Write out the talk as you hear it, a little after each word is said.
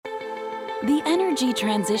The Energy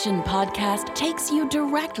Transition Podcast takes you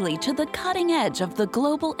directly to the cutting edge of the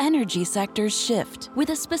global energy sector's shift, with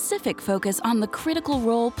a specific focus on the critical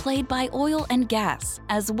role played by oil and gas,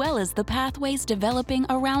 as well as the pathways developing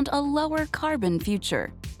around a lower carbon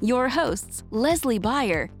future. Your hosts, Leslie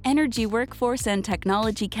Beyer, Energy Workforce and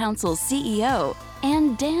Technology Council CEO,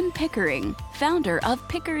 and Dan Pickering, founder of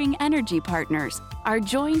Pickering Energy Partners, are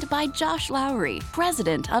joined by Josh Lowry,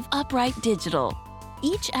 president of Upright Digital.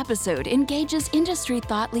 Each episode engages industry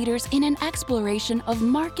thought leaders in an exploration of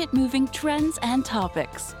market-moving trends and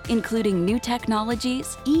topics, including new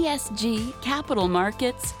technologies, ESG, capital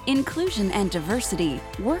markets, inclusion and diversity,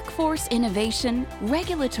 workforce innovation,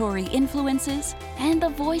 regulatory influences, and the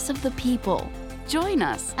voice of the people. Join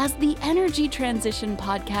us as the Energy Transition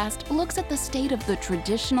Podcast looks at the state of the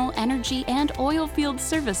traditional energy and oil field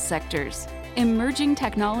service sectors, emerging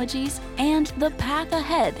technologies, and the path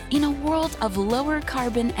ahead in a world of lower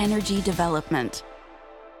carbon energy development.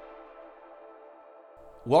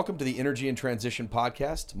 Welcome to the Energy and Transition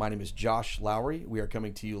Podcast. My name is Josh Lowry. We are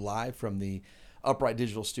coming to you live from the Upright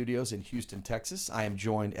Digital Studios in Houston, Texas. I am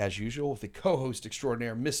joined, as usual, with the co-host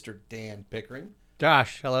extraordinaire, Mr. Dan Pickering.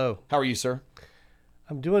 Josh, hello. How are you, sir?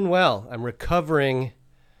 I'm doing well. I'm recovering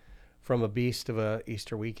from a beast of a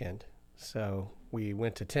Easter weekend. So we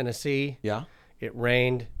went to Tennessee. Yeah. It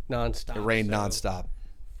rained nonstop. It rained nonstop.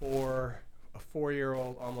 For a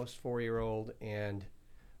 4-year-old, almost 4-year-old, and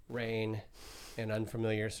rain and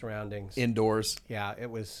unfamiliar surroundings. Indoors. Yeah,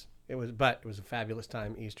 it was a fabulous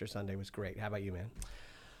time. Easter Sunday was great. How about you, man?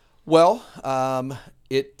 Well,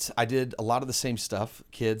 I did a lot of the same stuff,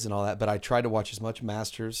 kids and all that, but I tried to watch as much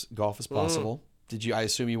Masters golf as possible. Did you? I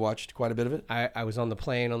assume you watched quite a bit of it? I was on the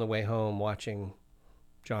plane on the way home watching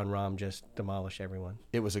John Rahm just demolish everyone.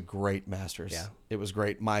 It was a great Masters. Yeah. It was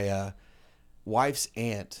great. My wife's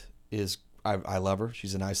aunt is, I love her.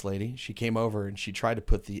 She's a nice lady. She came over and she tried to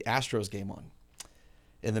put the Astros game on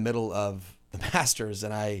in the middle of the Masters,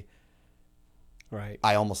 and I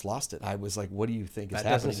almost lost it. I was like, what do you think is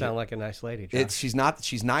happening? That doesn't sound like a nice lady, Josh.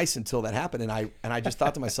 She's nice until that happened, and I just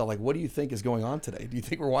thought to myself, like, what do you think is going on today? Do you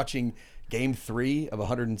think we're watching Game 3 of a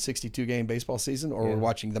 162-game baseball season, or we're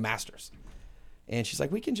watching the Masters? And she's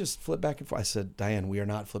like, we can just flip back and forth. I said, Diane, we are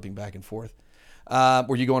not flipping back and forth.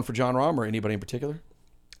 Were you going for John Rahm or anybody in particular?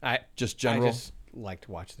 Just general? I just like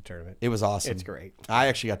to watch the tournament. It was awesome. It's great. I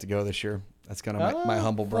actually got to go this year. That's kind of my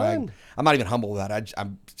humble brag. Fun. I'm not even humble with that.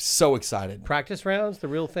 I'm so excited. Practice rounds, the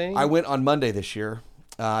real thing? I went on Monday this year.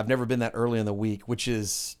 I've never been that early in the week, which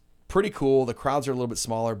is pretty cool. The crowds are a little bit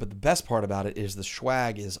smaller, but the best part about it is the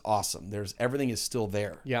swag is awesome. Everything is still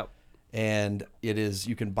there. Yep. And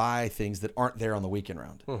you can buy things that aren't there on the weekend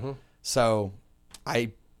round. Mm-hmm. So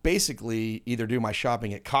I basically either do my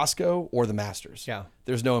shopping at Costco or the Masters. Yeah.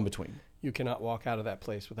 There's no in between. You cannot walk out of that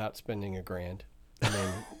place without spending $1,000.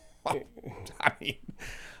 I mean,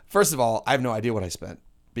 first of all, I have no idea what I spent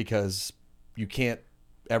because you can't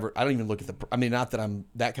ever, I don't even look at not that I'm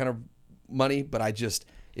that kind of money, but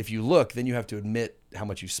if you look, then you have to admit how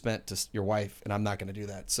much you spent to your wife, and I'm not going to do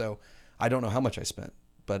that. So I don't know how much I spent,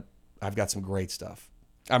 but I've got some great stuff.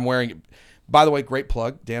 I'm wearing, by the way, great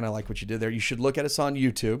plug. Dan, I like what you did there. You should look at us on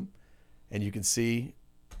YouTube, and you can see,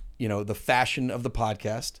 the fashion of the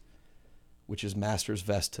podcast, which is Masters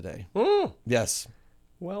vest today. Yes.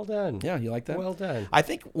 Well done. Yeah, you like that? Well done. I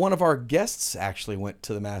think one of our guests actually went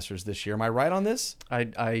to the Masters this year. Am I right on this?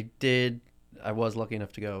 I did. I was lucky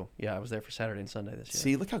enough to go. Yeah, I was there for Saturday and Sunday this year.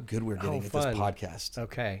 See, look how good we're getting at this podcast.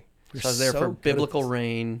 Okay. So I was there for biblical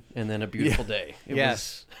rain and then a beautiful day.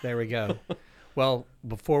 There we go. Well,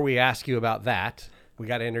 before we ask you about that, we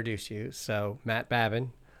got to introduce you. So Matt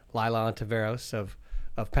Babin, Lila Ontiveros of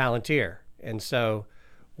Palantir. And so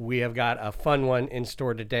we have got a fun one in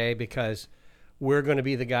store today because we're going to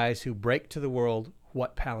be the guys who break to the world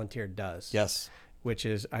what Palantir does. Yes. Which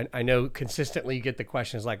is, I know consistently you get the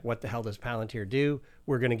questions like, what the hell does Palantir do?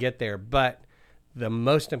 We're going to get there. But the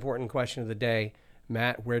most important question of the day,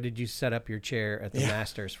 Matt, where did you set up your chair at the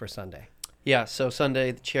Masters for Sunday? Yeah, so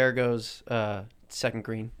Sunday, the chair goes second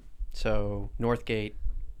green. So North Gate,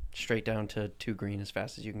 straight down to 2 green as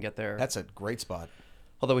fast as you can get there. That's a great spot.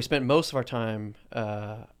 Although we spent most of our time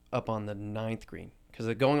up on the 9th green. Because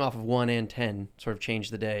going off of 1 and 10 sort of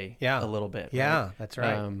changed the day a little bit. Yeah, right? That's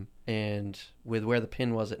right. And with where the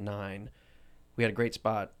pin was at 9, we had a great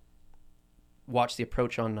spot. Watched the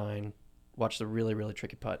approach on 9, watched the really, really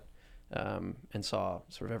tricky putt, and saw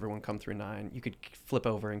sort of everyone come through 9. You could flip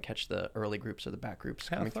over and catch the early groups or the back groups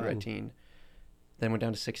coming through 18. Then went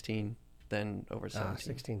down to 16, then over to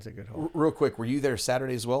 17. 16's a good hole. Real quick, were you there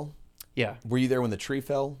Saturday as well? Yeah. Were you there when the tree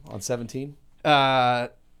fell on 17? No,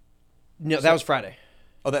 that was Friday.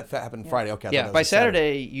 Oh, that happened Friday. Okay. I thought Yeah, that was by a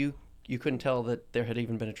Saturday. Saturday, you couldn't tell that there had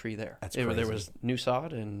even been a tree there. That's There crazy. was new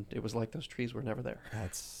sod, and it was like those trees were never there.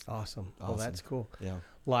 That's Awesome. Well, that's cool. yeah.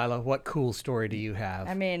 Lila, what cool story do you have?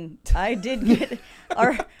 I mean, I did get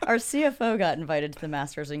our CFO got invited to the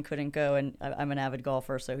Masters and couldn't go, and I'm an avid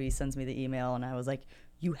golfer, so he sends me the email, and I was like,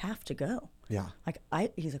 "You have to go." Yeah.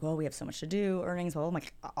 He's like, "Well, we have so much to do, earnings." Well, I'm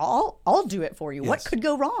like, "I'll do it for you. What Yes. could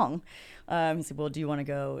go wrong?" He said, "Well, do you want to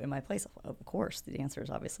go in my place?" Of course, the answer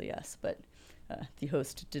is obviously yes, but the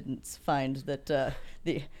host didn't find that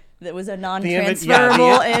that was a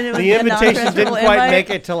non-transferable. And it was the a invitation didn't non-transferable quite invite. make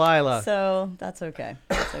it to Lila. So that's okay.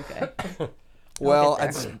 That's okay. Well,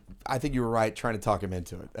 get there. I think you were right trying to talk him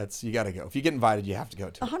into it. You got to go. If you get invited, you have to go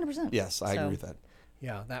to it. 100%. Yes, I So- agree with that.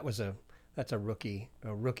 Yeah, that's a rookie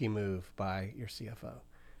move by your CFO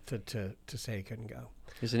to say he couldn't go.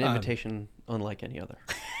 It's an invitation unlike any other.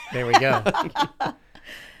 There we go.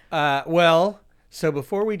 Well, so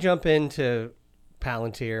before we jump into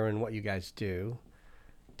Palantir and what you guys do,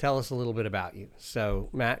 tell us a little bit about you. So,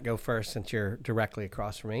 Matt, go first since you're directly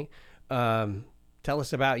across from me. Tell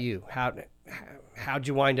us about you. How'd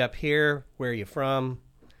you wind up here? Where are you from?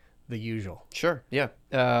 The usual. Sure, yeah.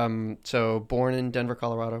 So born in Denver,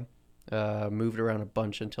 Colorado. Moved around a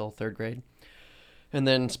bunch until third grade. And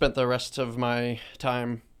then spent the rest of my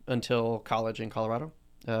time until college in Colorado.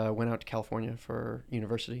 Went out to California for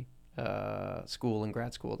university, school and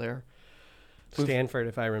grad school there. Stanford,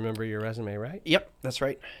 if I remember your resume right. Yep, that's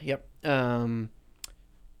right. Yep.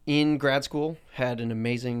 In grad school, had an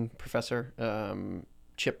amazing professor,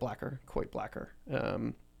 Coit Blacker,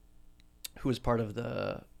 who was part of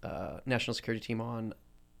the national security team on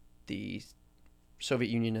the Soviet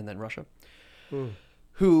Union and then Russia,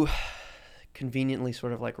 who conveniently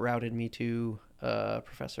sort of like routed me to a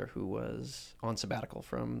professor who was on sabbatical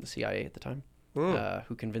from the CIA at the time,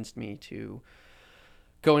 who convinced me to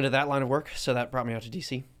go into that line of work. So that brought me out to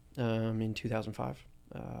DC in 2005.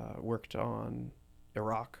 Worked on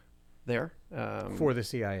Iraq there. For the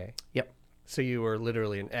CIA. Yep. So you were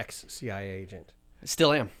literally an ex-CIA agent.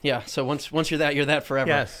 Still am. Yeah. So once you're that forever.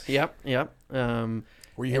 Yes. Yep.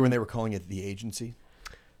 Were you here when they were calling it the agency?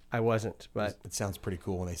 I wasn't, but It sounds pretty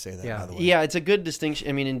cool when they say that, Yeah. by the way. Yeah, it's a good distinction.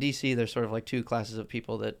 I mean, in DC, there's sort of like two classes of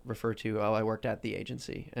people that refer to, I worked at the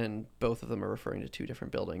agency, and both of them are referring to two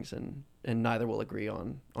different buildings, and neither will agree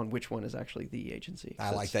on which one is actually the agency. I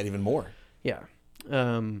So like it's- that even more. Yeah.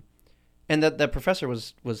 And that professor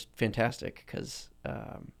was fantastic because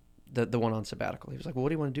the one on sabbatical, he was like, well, what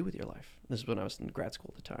do you want to do with your life? This is when I was in grad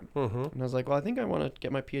school at the time. And I was like, well, I think I want to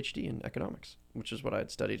get my PhD in economics, which is what I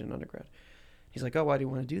had studied in undergrad. He's like, oh, why do you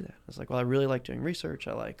want to do that? I was like, well, I really like doing research.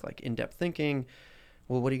 I like in-depth thinking.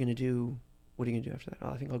 Well, what are you going to do? What are you going to do after that?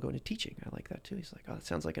 Oh, I think I'll go into teaching. I like that too. He's like, oh, that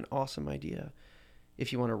sounds like an awesome idea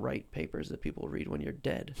if you want to write papers that people read when you're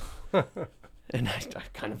dead. And I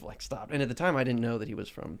kind of like stopped. And at the time, I didn't know that he was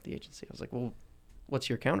from the agency. I was like, well, what's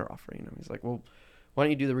your counteroffer? You know, he's like, well, why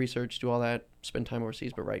don't you do the research, do all that, spend time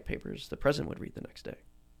overseas, but write papers the president would read the next day.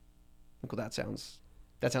 Like, well, that sounds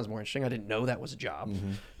more interesting. I didn't know that was a job.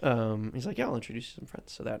 He's like, yeah, I'll introduce you to some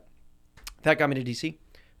friends. So that got me to DC.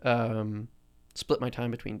 Split my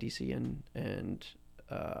time between DC and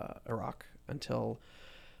Iraq until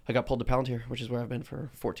I got pulled to Palantir, which is where I've been for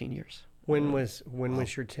 14 years. when was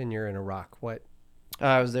your tenure in Iraq? What?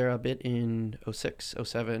 I was there a bit in 06,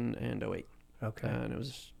 07, and 08. Okay. And it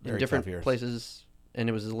was in Very different tough years. places, and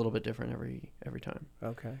it was a little bit different every time.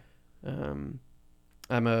 Okay.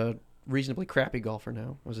 I'm a reasonably crappy golfer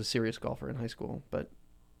now. I was a serious golfer in high school, but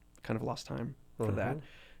kind of lost time for that.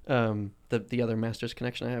 The other Masters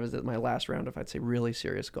connection I have is that my last round of, I'd say, really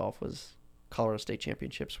serious golf was Colorado State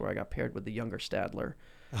Championships, where I got paired with the younger Stadler,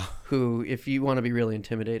 who, if you want to be really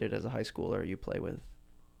intimidated as a high schooler, you play with,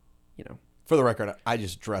 you know. For the record, I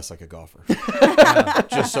just dress like a golfer.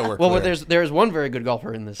 Just so we're Well, clear. there's one very good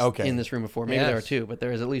golfer in this room before. Maybe there are Yes. two, but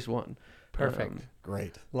there is at least one. Perfect.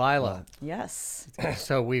 Great. Lila. Yes.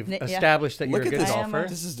 So we've Yeah. established that you're Look a at good this. golfer.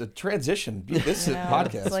 This is a transition. This is a No,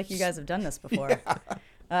 podcast. It's like you guys have done this before.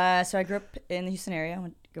 So I grew up in the Houston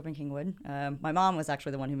area. Grew up in Kingwood. My mom was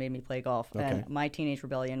actually the one who made me play golf. Okay. And my teenage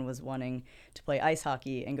rebellion was wanting to play ice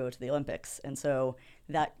hockey and go to the Olympics. And so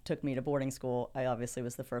that took me to boarding school. I obviously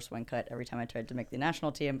was the first one cut every time I tried to make the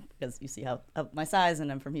national team because you see how my size, and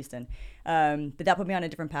I'm from Houston. But that put me on a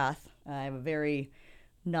different path. I have a very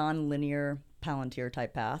non-linear Palantir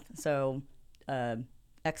type path. So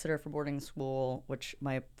Exeter for boarding school, which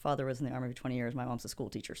my father was in the Army for 20 years. My mom's a school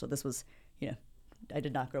teacher. So this was, I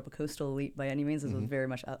did not grow up a coastal elite by any means. This was very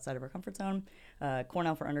much outside of our comfort zone.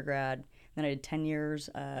 Cornell for undergrad. Then I did 10 years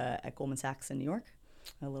at Goldman Sachs in New York,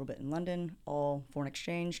 a little bit in London, all foreign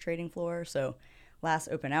exchange trading floor. So last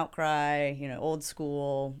open outcry, old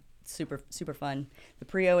school, super, super fun. The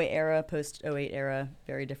pre-08 era, post-08 era,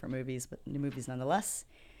 very different movies, but new movies nonetheless.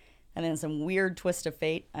 And then some weird twist of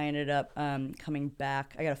fate, I ended up coming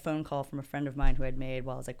back. I got a phone call from a friend of mine who I'd made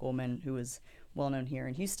while I was at Goldman, who was well-known here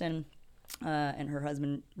in Houston, and her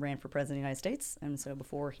husband ran for president of the United States. And so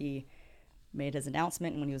before he made his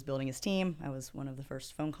announcement and when he was building his team, I was one of the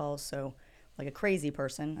first phone calls. So like a crazy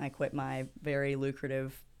person, I quit my very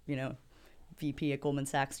lucrative, VP at Goldman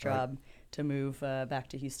Sachs job to move back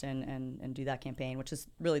to Houston and do that campaign, which is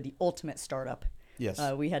really the ultimate startup. Yes.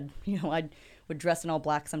 We had, I would dress in all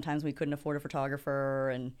black. Sometimes we couldn't afford a photographer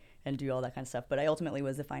and do all that kind of stuff. But I ultimately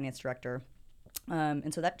was the finance director.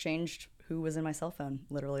 And so that changed who was in my cell phone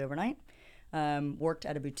literally overnight. Worked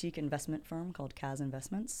at a boutique investment firm called Kaz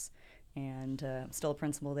Investments, and still a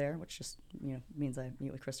principal there, which just means I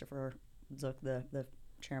meet with Christopher Zook, the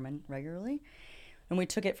chairman, regularly. And we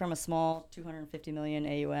took it from a small 250 million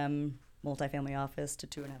AUM multifamily office to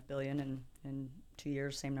 $2.5 billion in 2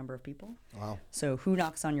 years, same number of people. Wow. So who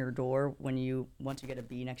knocks on your door when you want to get a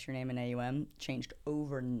B next to your name in AUM changed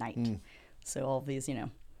overnight. So all of these,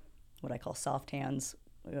 what I call soft hands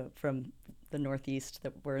from the Northeast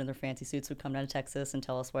that were in their fancy suits would come down to Texas and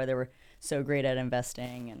tell us why they were so great at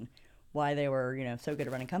investing and why they were, so good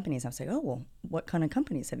at running companies. I was like, oh, well, what kind of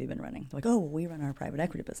companies have you been running? They're like, oh, well, we run our private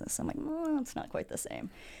equity business. I'm like, well, it's not quite the same.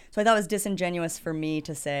 So I thought it was disingenuous for me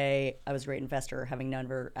to say I was a great investor, having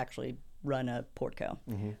never actually run a portco.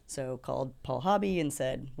 So called Paul Hobby and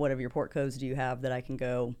said, what of your portcos do you have that I can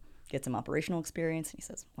go get some operational experience? And he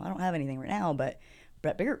says, well, I don't have anything right now, but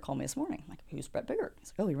Brett Biggert called me this morning. I'm like, who's Brett Biggert?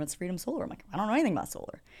 He's like, oh, he runs Freedom Solar. I'm like, I don't know anything about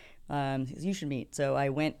solar. He says, you should meet. So I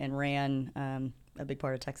went and ran a big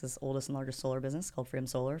part of Texas' oldest and largest solar business called Freedom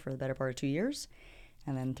Solar for the better part of 2 years.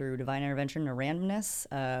 And then through divine intervention or randomness,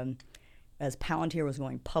 as Palantir was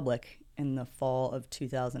going public in the fall of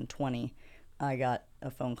 2020, I got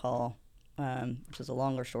a phone call, which is a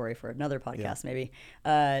longer story for another podcast maybe,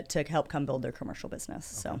 to help come build their commercial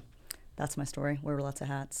business. Okay. So that's my story. Wear lots of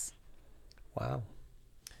hats. Wow.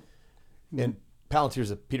 And Palantir's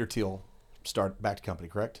a Peter Thiel backed company,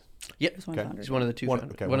 correct? Yep. He's one of the founders. He's one of the two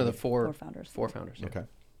founders. Okay, one of the four founders. Four founders. Yeah. Okay.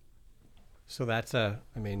 So that's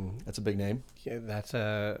that's a big name. Yeah, that's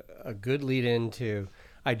a good lead into.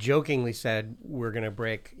 I jokingly said we're going to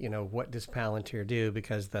break. What does Palantir do?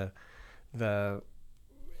 Because the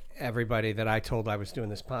everybody that I told I was doing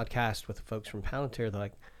this podcast with the folks from Palantir, they're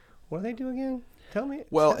like, "What do they do again? Tell me."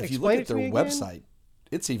 Well, if you look explain at it to their me again. website,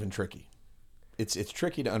 it's even tricky. It's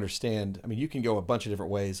tricky to understand. I mean, you can go a bunch of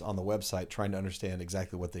different ways on the website trying to understand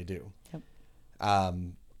exactly what they do. Yep.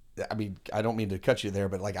 I mean, I don't mean to cut you there,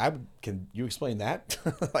 but can you explain that?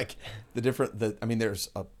 There's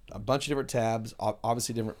a bunch of different tabs,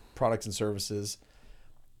 obviously different products and services.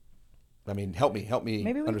 I mean, help me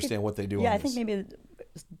understand what they do. Yeah, I think maybe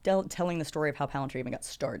telling the story of how Palantir even got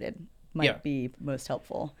started might be most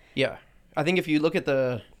helpful. Yeah, I think if you look at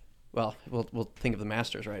we'll think of the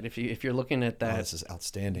Masters, right? If you're looking at that, this is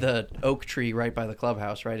outstanding. The oak tree right by the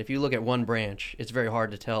clubhouse, right? If you look at one branch, it's very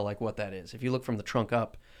hard to tell what that is. If you look from the trunk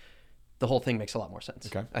up, the whole thing makes a lot more sense.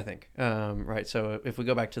 Okay. I think. Right. So if we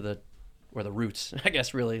go back to where the roots, I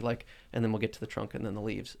guess, really and then we'll get to the trunk and then the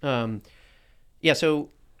leaves. So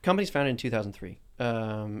company's founded in 2003,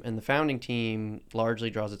 and the founding team largely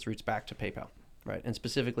draws its roots back to PayPal, right? And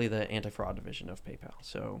specifically the anti-fraud division of PayPal.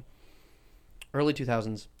 So early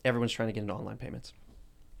 2000s, everyone's trying to get into online payments,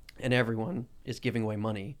 and everyone is giving away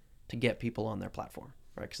money to get people on their platform,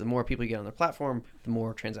 right? Because the more people you get on their platform, the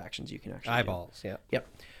more transactions you can actually eyeballs. do. Yep.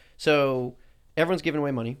 So everyone's giving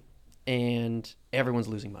away money, and everyone's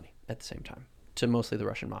losing money at the same time to mostly the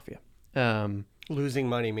Russian mafia. Losing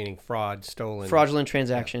money meaning fraud, stolen, fraudulent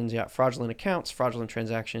transactions, fraudulent accounts, fraudulent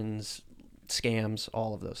transactions, scams,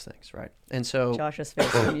 all of those things, right? And so Josh's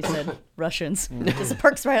face when you said Russians just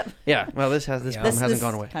perks right up. Yeah, well, this problem hasn't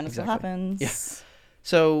gone away. Kind of still happens. Yeah.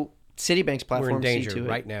 So Citibank's platform, we're in danger C2A.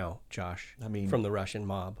 Right now, Josh. I mean, from the Russian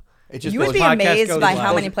mob. You would be amazed by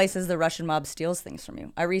how many places the Russian mob steals things from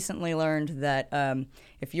you. I recently learned that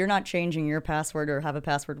if you're not changing your password or have a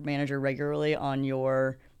password manager regularly on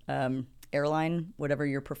your airline, whatever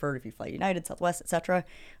your preferred, if you fly United, Southwest, etc.,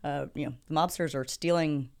 the mobsters are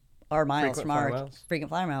stealing our miles from our frequent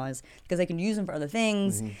flyer miles because they can use them for other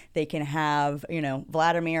things. Mm-hmm. They can have,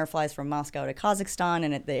 Vladimir flies from Moscow to Kazakhstan,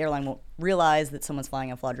 and the airline won't realize that someone's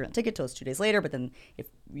flying a fraudulent ticket till it's 2 days later. But then if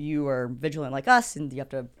you are vigilant like us, and you have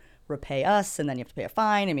to repay us, and then you have to pay a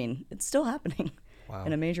fine. I mean, it's still happening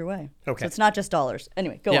in a major way. Okay. So it's not just dollars.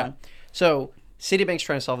 Anyway, go on. So Citibank's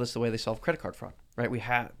trying to solve this the way they solve credit card fraud, right?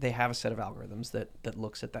 They have a set of algorithms that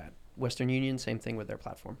looks at that Western Union, same thing with their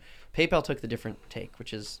platform. PayPal took the different take,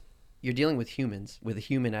 which is you're dealing with humans, with a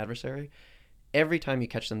human adversary. Every time you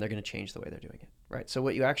catch them, they're going to change the way they're doing it, right? So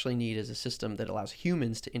what you actually need is a system that allows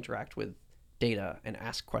humans to interact with data and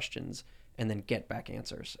ask questions and then get back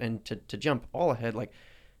answers. And to jump all ahead, like,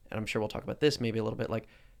 and I'm sure we'll talk about this maybe a little bit, like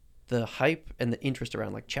the hype and the interest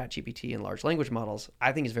around like ChatGPT and large language models,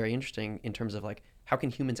 I think is very interesting in terms of like, how can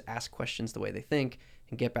humans ask questions the way they think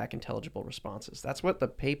and get back intelligible responses? That's what the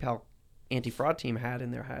PayPal anti-fraud team had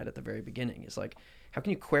in their head at the very beginning, is like, how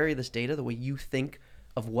can you query this data the way you think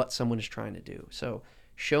of what someone is trying to do? So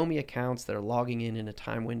show me accounts that are logging in a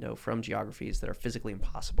time window from geographies that are physically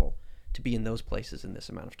impossible to be in those places in this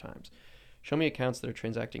amount of times. Show me accounts that are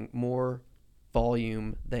transacting more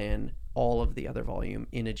volume than all of the other volume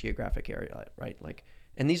in a geographic area, right? Like,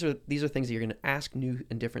 and these are things that you're going to ask new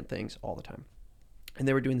and different things all the time. And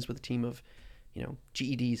they were doing this with a team of,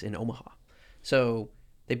 GEDs in Omaha. So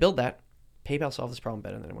they build that. PayPal solved this problem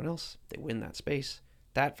better than anyone else. They win that space.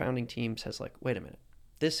 That founding team says, like, wait a minute,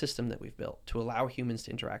 this system that we've built to allow humans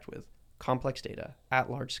to interact with complex data at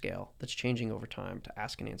large scale that's changing over time to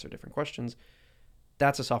ask and answer different questions,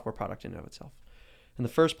 that's a software product in and of itself. And the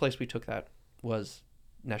first place we took that was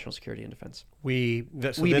national security and defense. Then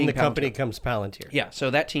being the company Palantir. comes Palantir. Yeah, so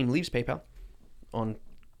that team leaves PayPal on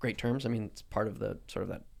great terms. I mean, it's part of the sort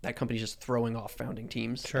of that company's just throwing off founding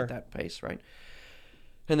teams Sure. at that pace, right?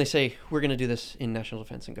 And they say, we're going to do this in national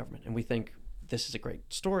defense and government. And we think this is a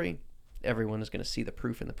great story. Everyone is going to see the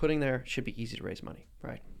proof in the pudding there. It should be easy to raise money,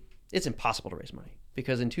 right? It's impossible to raise money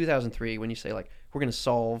because in 2003, when you say like, we're going to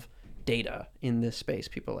solve data in this space,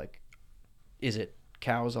 people are like, is it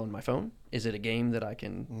cows on my phone? Is it a game that I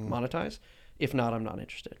can monetize? If not, I'm not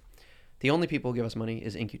interested. The only people who give us money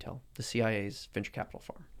is In-Q-Tel, the CIA's venture capital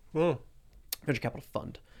farm, venture capital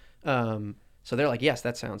fund. So they're like, yes,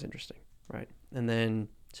 that sounds interesting, right? And then,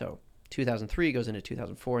 so 2003 goes into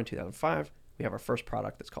 2004 and 2005. We have our first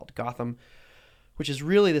product that's called Gotham, which is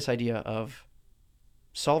really this idea of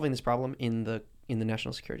solving this problem in the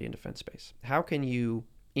national security and defense space. How can you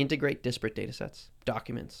integrate disparate data sets,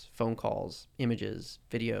 documents, phone calls, images,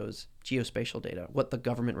 videos, geospatial data, what the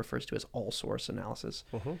government refers to as all source analysis,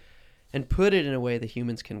 and put it in a way that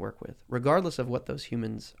humans can work with, regardless of what those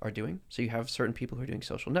humans are doing. So you have certain people who are doing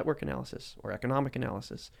social network analysis or economic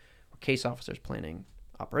analysis, or case officers planning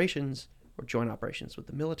operations or joint operations with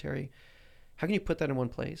the military. How can you put that in one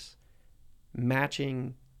place,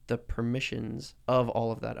 matching the permissions of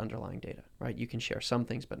all of that underlying data, right? You can share some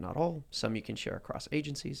things, but not all. Some you can share across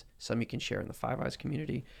agencies. Some you can share in the Five Eyes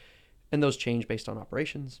community. And those change based on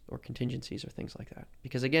operations or contingencies or things like that.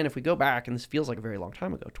 Because again, if we go back, and this feels like a very long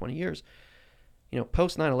time ago, 20 years,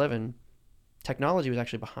 post 9/11, technology was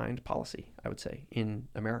actually behind policy, I would say, in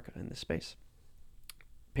America in this space.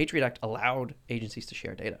 Patriot Act allowed agencies to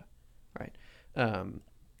share data, right?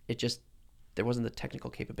 There wasn't the technical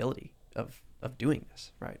capability of doing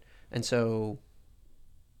this, right? And so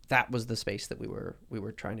that was the space that we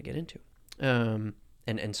were trying to get into,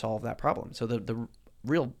 and solve that problem. So the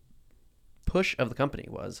real push of the company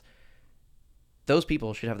was those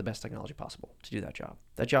people should have the best technology possible to do that job.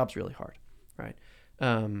 That job's really hard, right?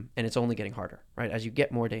 And it's only getting harder, right? As you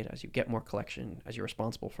get more data, as you get more collection, as you're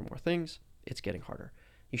responsible for more things, it's getting harder.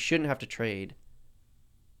 You shouldn't have to trade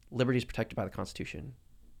liberties protected by the Constitution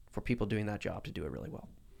for people doing that job to do it really well.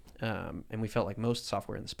 And we felt like most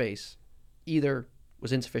software in the space either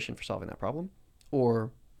was insufficient for solving that problem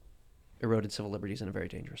or eroded civil liberties in a very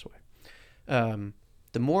dangerous way.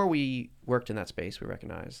 The more we worked in that space, we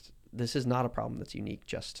recognized this is not a problem that's unique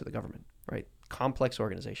just to the government, right? Complex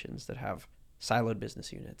organizations that have siloed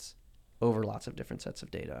business units over lots of different sets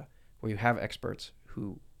of data, where you have experts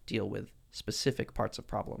who deal with specific parts of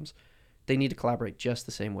problems, they need to collaborate just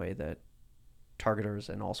the same way that targeters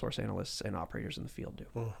and all source analysts and operators in the field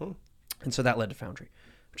do. And so that led to Foundry,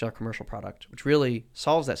 which is our commercial product, which really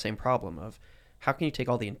solves that same problem of how can you take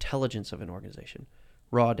all the intelligence of an organization,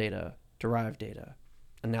 raw data, derived data,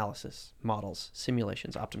 analysis, models,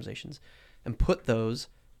 simulations, optimizations, and put those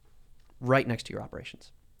right next to your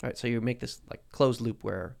operations. All right, so you make this like closed loop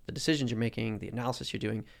where the decisions you're making, the analysis you're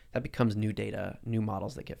doing, that becomes new data, new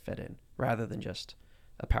models that get fed in, rather than just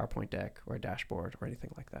a PowerPoint deck or a dashboard or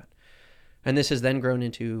anything like that. And this has then grown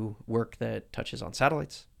into work that touches on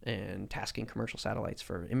satellites and tasking commercial satellites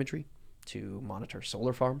for imagery to monitor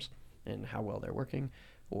solar farms and how well they're working,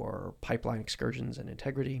 or pipeline excursions and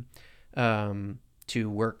integrity, to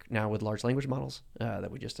work now with large language models that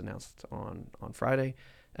we just announced on Friday,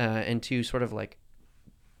 and to sort of like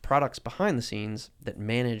products behind the scenes that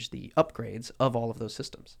manage the upgrades of all of those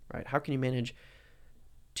systems, right? How can you manage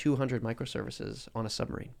 200 microservices on a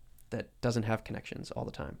submarine that doesn't have connections all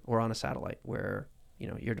the time, or on a satellite where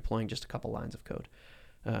you're deploying just a couple lines of code.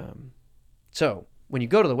 So when you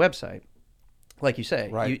go to the website, like you say,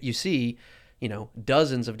 Right. you see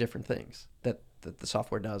dozens of different things that the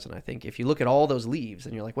software does. And I think if you look at all those leaves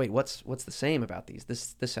and you're like, wait, what's the same about these?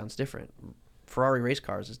 This sounds different. Ferrari race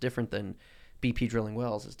cars is different than BP drilling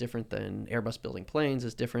wells, is different than Airbus building planes,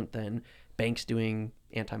 is different than banks doing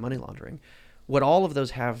anti-money laundering. What all of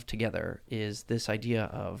those have together is this idea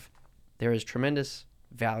of there is tremendous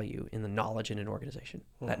value in the knowledge in an organization.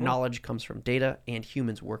 That knowledge comes from data and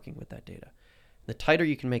humans working with that data. The tighter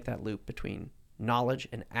you can make that loop between knowledge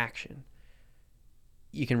and action,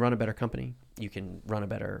 you can run a better company, you can run a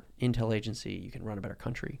better intel agency, you can run a better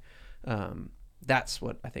country. That's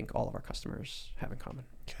what I think all of our customers have in common.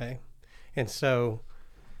 Okay. And so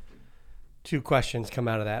 2 questions come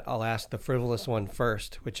out of that. I'll ask the frivolous one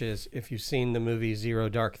first, which is, if you've seen the movie Zero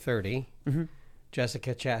Dark 30,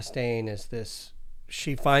 Jessica Chastain is this,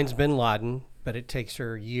 she finds bin Laden, but it takes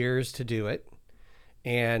her years to do it.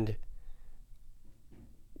 And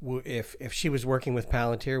if she was working with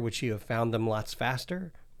Palantir, would she have found them lots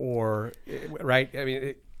faster? Or, right? I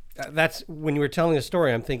mean, that's, when you were telling the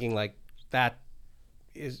story, I'm thinking like, that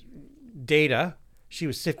is data. She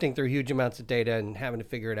was sifting through huge amounts of data and having to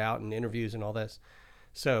figure it out in interviews and all this.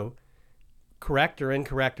 So, correct or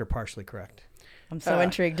incorrect or partially correct? I'm so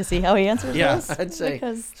intrigued to see how he answers this. I'd say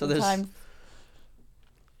because so. There's, sometimes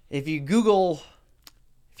if you Google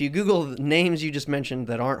the names you just mentioned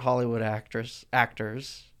that aren't Hollywood actors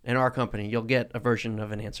in our company, you'll get a version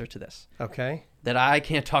of an answer to this. Okay. That I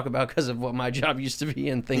can't talk about because of what my job used to be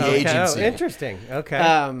and things. Okay. Agency. Oh, interesting.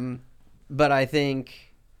 Okay. But I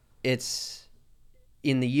think it's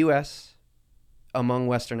in the U.S. among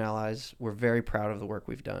Western allies, we're very proud of the work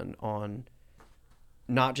we've done on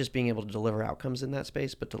not just being able to deliver outcomes in that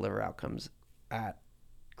space, but deliver outcomes at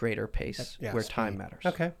greater pace where time matters.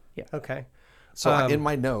 Okay. Yeah. Okay. So in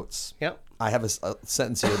my notes, Yep. I have a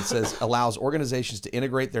sentence here that says, allows organizations to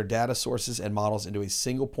integrate their data sources and models into a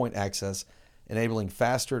single point access, enabling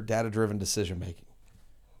faster data-driven decision making.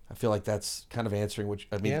 I feel like that's kind of answering what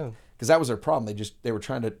I mean, because that was their problem. They were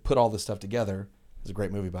trying to put all this stuff together. It's a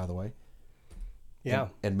great movie, by the way. Yeah.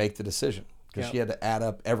 And make the decision, because she had to add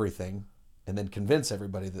up everything and then convince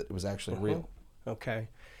everybody that it was actually real. Okay.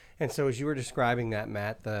 And so as you were describing that,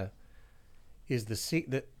 Matt,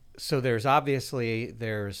 so there's obviously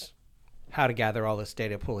how to gather all this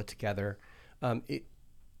data, pull it together. It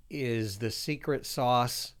is the secret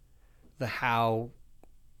sauce, the how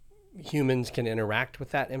humans can interact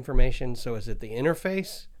with that information. So is it the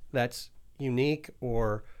interface that's unique,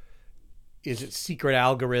 or is it secret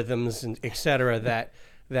algorithms and et cetera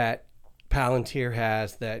that Palantir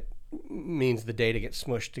has that means the data gets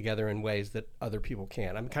smushed together in ways that other people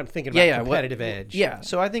can't? I'm kind of thinking about competitive edge. Yeah,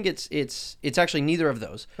 so I think it's actually neither of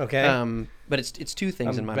those. Okay. But it's 2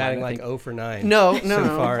 things in my batting mind. Like 0 for 9. No, so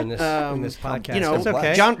far in this podcast. It's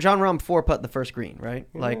okay. John Rahm 4-putt the first green, right?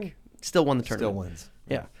 Like, still won the tournament. Still wins.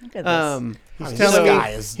 Yeah. Look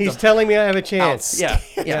at this. He's telling me I have a chance.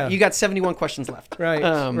 Yeah. You got 71 questions left. Right.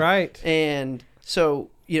 Right. And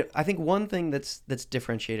so, I think one thing that's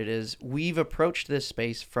differentiated is we've approached this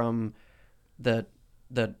space from the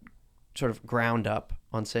sort of ground up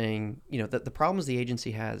on saying, that the problems the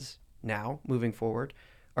agency has now moving forward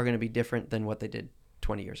are going to be different than what they did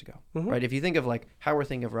 20 years ago, right? If you think of like how we're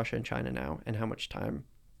thinking of Russia and China now and how much time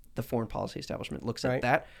the foreign policy establishment looks at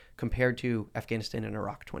that compared to Afghanistan and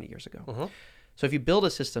Iraq 20 years ago. So if you build a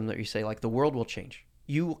system that you say like the world will change,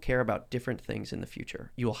 you will care about different things in the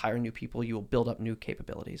future. You will hire new people, you will build up new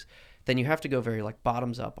capabilities. Then you have to go very like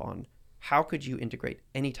bottoms up on how could you integrate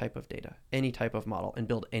any type of data, any type of model, and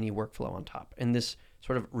build any workflow on top. And this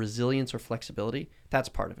sort of resilience or flexibility, that's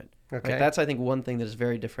part of it. Okay. Right? That's, I think, one thing that is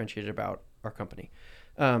very differentiated about our company.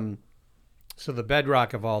 So the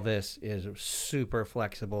bedrock of all this is super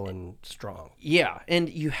flexible and strong. Yeah, and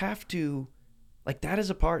you have to, like, that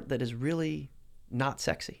is a part that is really not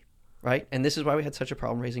sexy, right? And this is why we had such a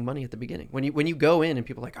problem raising money at the beginning. When you go in and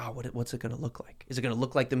people are like, oh, what's it going to look like? Is it going to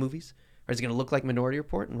look like the movies? Or is it going to look like Minority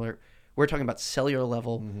Report? And we're talking about cellular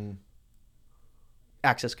level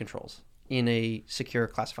access controls in a secure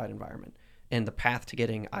classified environment and the path to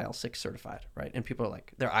getting IL6 certified, right? And people are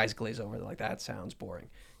like, their eyes glaze over. They're like, that sounds boring.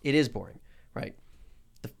 It is boring, right?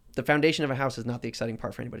 The foundation of a house is not the exciting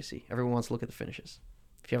part for anybody to see. Everyone wants to look at the finishes.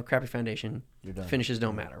 If you have a crappy foundation, finishes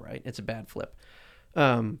don't matter, right? It's a bad flip.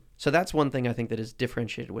 So that's one thing I think that is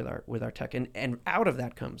differentiated with our tech. And out of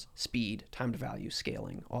that comes speed, time to value,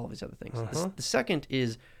 scaling, all of these other things. The second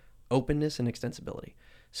is openness and extensibility.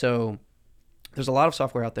 So there's a lot of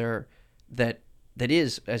software out there that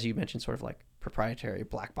is, as you mentioned, sort of like proprietary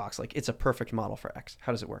black box. Like, it's a perfect model for X.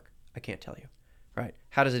 How does it work? I can't tell you, right?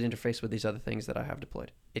 How does it interface with these other things that I have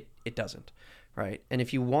deployed? It doesn't, right? And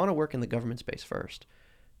if you want to work in the government space first,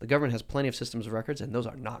 the government has plenty of systems of records, and those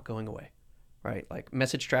are not going away, right? Like,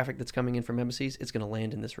 message traffic that's coming in from embassies, it's going to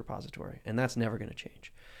land in this repository, and that's never going to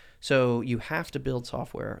change. So you have to build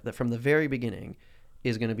software that from the very beginning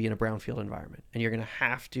is going to be in a brownfield environment, and you're going to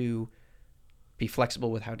have to be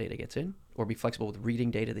flexible with how data gets in, or be flexible with reading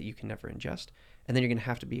data that you can never ingest, and then you're going to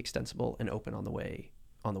have to be extensible and open on the way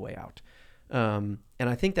out. And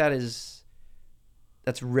I think that's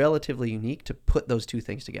relatively unique to put those two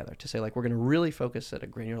things together, to say, like, we're going to really focus at a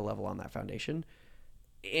granular level on that foundation,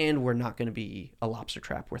 and we're not going to be a lobster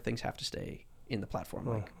trap where things have to stay in the platform.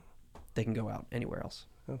 Like, they can go out anywhere else.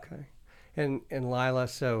 Okay. And Lila,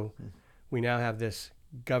 so we now have this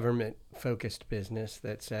government-focused business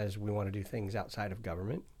that says we want to do things outside of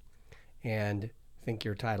government. And I think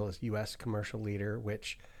your title is U.S. Commercial Leader,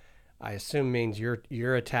 which I assume means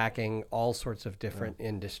you're attacking all sorts of different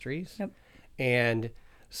industries. Yep. And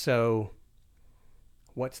so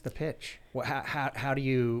what's the pitch? How do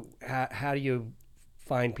you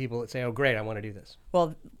find people that say, oh, great, I want to do this?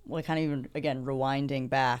 Well, kind of even, again, rewinding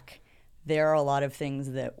back, there are a lot of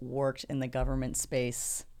things that worked in the government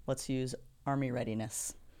space. Let's use Army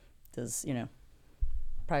readiness. Does,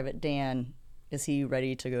 Private Dan, is he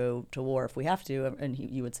ready to go to war if we have to? And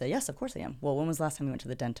you would say, yes, of course I am. Well, when was the last time you went to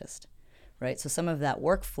the dentist? Right? So some of that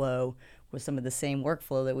workflow was some of the same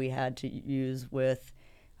workflow that we had to use with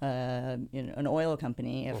an oil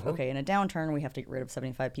company. If, okay, in a downturn, we have to get rid of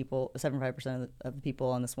 75% of the people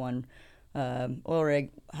on this one oil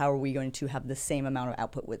rig. How are we going to have the same amount of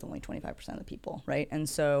output with only 25% of the people, right? And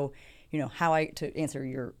so, to answer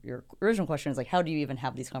your original question is, like, how do you even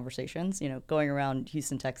have these conversations? Going around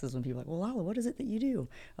Houston, Texas, when people are like, well, Lila, what is it that you do?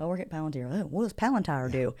 Oh, I work at Palantir. Oh, what does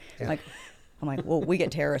Palantir do? Yeah. I'm like, well, we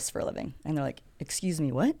get terrorists for a living. And they're like, excuse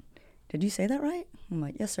me, what? Did you say that right? I'm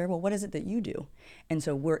like, yes, sir. Well, what is it that you do? And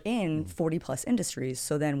so we're in 40 plus industries.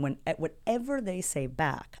 So then whatever they say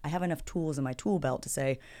back, I have enough tools in my tool belt to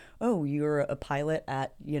say, oh, you're a pilot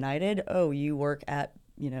at United. Oh, you work at,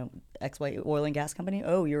 XY oil and gas company.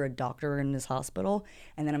 Oh, you're a doctor in this hospital.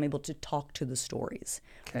 And then I'm able to talk to the stories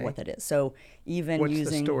of what that is. So even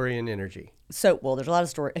what's the story in energy? So, well, there's a lot of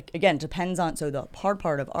story. Again, depends on, so the hard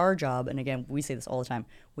part of our job, and again, we say this all the time,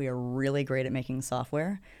 we are really great at making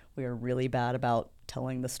software. We are really bad about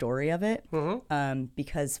telling the story of it.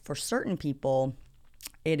 Because for certain people,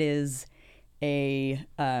 it is a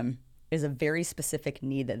very specific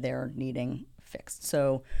need that they're needing fixed.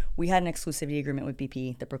 So we had an exclusivity agreement with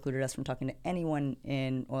BP that precluded us from talking to anyone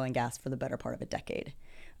in oil and gas for the better part of a decade.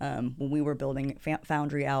 When we were building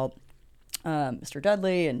Foundry out, Mr.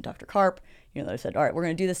 Dudley and Dr. Karp, they said, all right, we're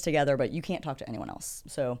going to do this together, but you can't talk to anyone else.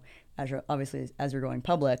 So as you're going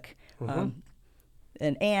public,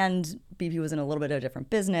 and BP was in a little bit of a different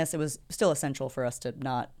business, it was still essential for us to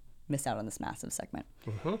not miss out on this massive segment.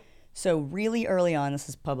 So really early on, this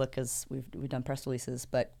is public because we've done press releases,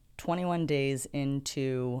 but 21 days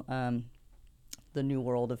into the new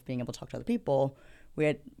world of being able to talk to other people, we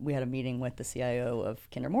had a meeting with the CIO of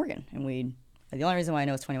Kinder Morgan, and the only reason why I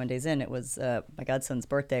know it's 21 days in, it was my godson's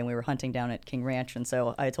birthday, and we were hunting down at King Ranch, and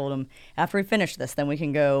so I told him, after we finish this, then we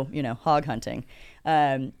can go, hog hunting,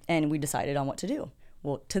 and we decided on what to do.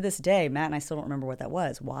 Well, to this day, Matt and I still don't remember what that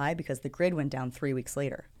was. Why? Because the grid went down 3 weeks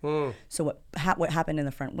later. So what happened in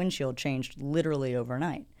the front windshield changed literally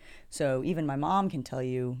overnight. So even my mom can tell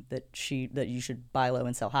you that you should buy low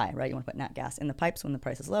and sell high, right? You want to put nat gas in the pipes when the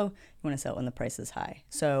price is low. You want to sell it when the price is high.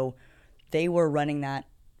 So they were running that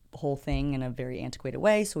whole thing in a very antiquated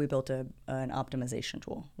way. So we built an optimization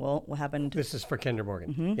tool. Well, what happened? This is for Kinder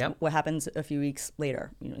Morgan. Yep. What happens a few weeks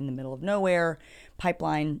later? In the middle of nowhere,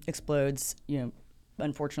 pipeline explodes.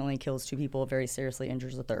 Unfortunately kills 2 people, very seriously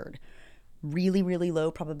injures a third. Really, really low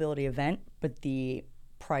probability event, but the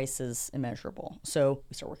price is immeasurable. So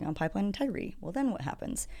we start working on pipeline integrity. Well, then what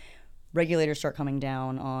happens? Regulators start coming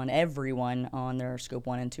down on everyone on their scope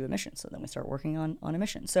 1 and 2 emissions. So then we start working on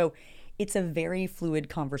emissions. So it's a very fluid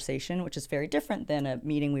conversation, which is very different than a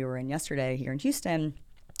meeting we were in yesterday here in Houston,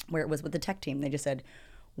 where it was with the tech team. They just said,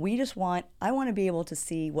 I want to be able to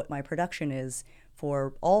see what my production is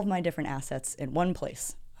for all of my different assets in one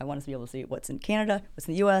place. I want to be able to see what's in Canada, what's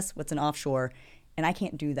in the US, what's in offshore, and I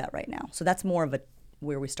can't do that right now. So that's more of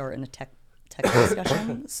where we start in a tech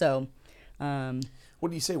discussion. So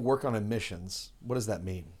when you say work on emissions, what does that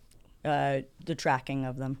mean? The tracking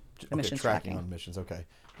of them. Emissions tracking on emissions, okay.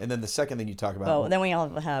 And then the second thing you talk about... Oh, then we all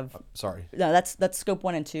have... sorry. No, that's scope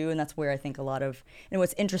 1 and 2, and that's where I think a lot of... And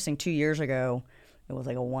what's interesting, 2 years ago, it was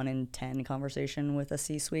like a 1 in 10 conversation with a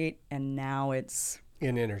C-suite, and now it's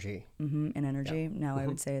In energy. in energy. Now I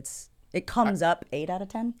would say it comes up 8 out of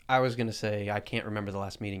 10. I was going to say, I can't remember the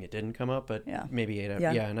last meeting it didn't come up, but maybe 8 out.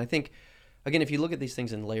 Yeah. Yeah. And I think, again, if you look at these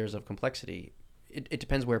things in layers of complexity, it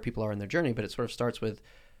depends where people are in their journey, but it sort of starts with,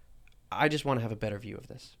 I just want to have a better view of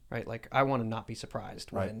this, right? Like, I want to not be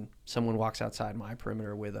surprised when someone walks outside my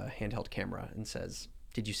perimeter with a handheld camera and says,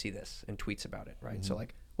 did you see this? And tweets about it, right? So,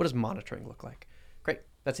 like, what does monitoring look like? Great.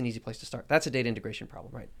 That's an easy place to start. That's a data integration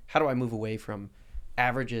problem, right? How do I move away from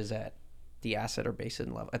averages at the asset or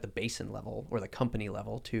basin level, at the basin level or the company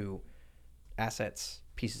level, to assets,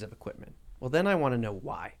 pieces of equipment? Well, then I want to know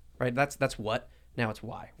why, right? That's what. Now it's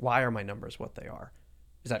why. Why are my numbers what they are?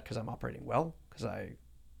 Is that because I'm operating well? Because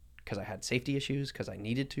I had safety issues? Because I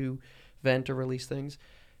needed to vent or release things?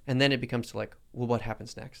 And then it becomes to like, well, what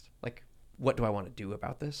happens next? Like, what do I want to do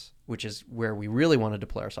about this? Which is where we really want to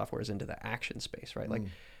deploy our software, is into the action space, right? Like,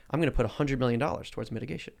 I'm going to put $100 million towards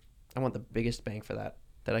mitigation. I want the biggest bang for that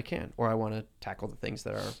I can. Or I want to tackle the things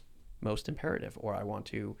that are most imperative, or I want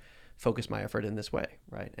to focus my effort in this way,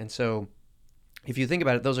 right? And so if you think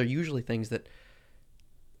about it, those are usually things that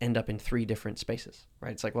end up in 3 different spaces,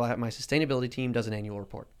 right? It's like, well, my sustainability team does an annual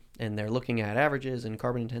report, and they're looking at averages and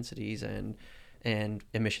carbon intensities and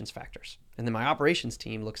emissions factors. And then my operations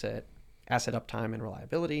team looks at asset uptime and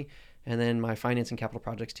reliability. And then my finance and capital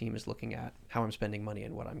projects team is looking at how I'm spending money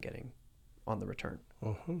and what I'm getting on the return.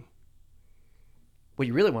 Mm-hmm. What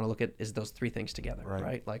you really want to look at is those 3 things together,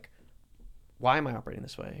 right? Like, why am I operating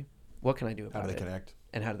this way? What can I do about it? How do they connect?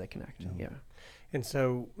 And how do they connect? Yeah. And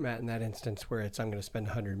so, Matt, in that instance where I'm going to spend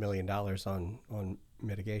 $100 million on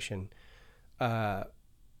mitigation, how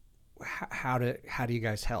do you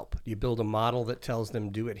guys help? Do you build a model that tells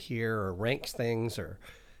them do it here, or ranks things, or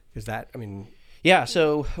is that, I mean... Yeah,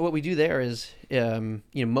 so what we do there is,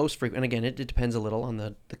 most frequent, and again, it depends a little on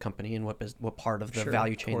the company and what part of the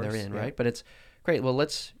value chain they're in, right? But it's great. Well,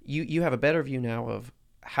 you have a better view now of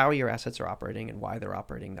how your assets are operating and why they're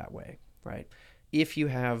operating that way, right? If you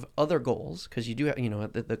have other goals, because you do have,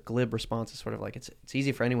 the glib response is sort of like, it's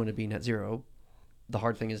easy for anyone to be net zero. The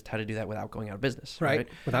hard thing is how to do that without going out of business, right?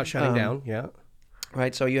 Without shutting down, yeah.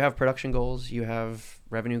 Right, so you have production goals, you have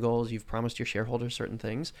revenue goals, you've promised your shareholders certain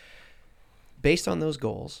things. Based on those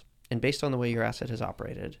goals, and based on the way your asset has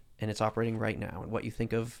operated, and it's operating right now, and what you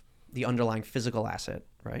think of the underlying physical asset,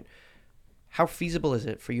 right? How feasible is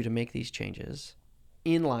it for you to make these changes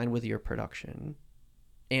in line with your production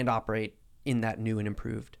and operate in that new and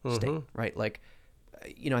improved state, right? Like,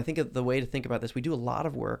 I think of the way to think about this, we do a lot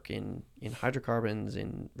of work in hydrocarbons,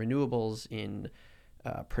 in renewables, in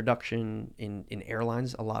production, in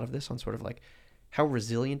airlines, a lot of this on sort of like, how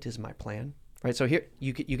resilient is my plan? Right, so here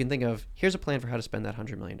you can think of, here's a plan for how to spend that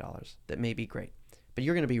 $100 million that may be great, but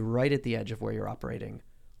you're going to be right at the edge of where you're operating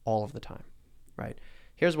all of the time, right?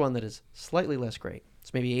 Here's one that is slightly less great.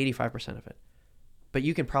 It's maybe 85% of it, but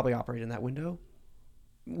you can probably operate in that window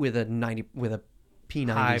with a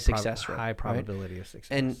P90 success rate, high probability of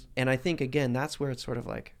success. And I think, again, that's where it's sort of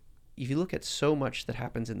like, if you look at so much that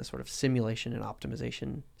happens in the sort of simulation and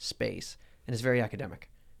optimization space, and it's very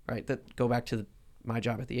academic, right? That go back to my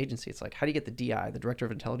job at the agency. It's like, how do you get the DI, the director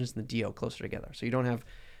of intelligence, and the DO closer together? So you don't have,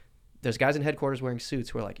 there's guys in headquarters wearing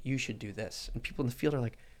suits who are like, you should do this. And people in the field are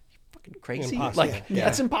like, you fucking crazy. Impossible. Like,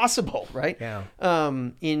 that's impossible, right? Yeah.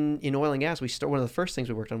 In oil and gas, one of the first things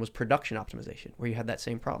we worked on was production optimization, where you had that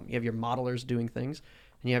same problem. You have your modelers doing things,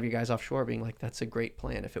 and you have your guys offshore being like, that's a great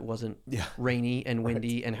plan if it wasn't rainy and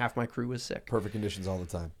windy and half my crew was sick. Perfect conditions all the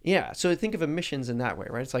time. Yeah. So think of emissions in that way,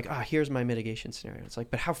 right? It's like, here's my mitigation scenario. It's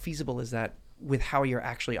like, but how feasible is that with how you're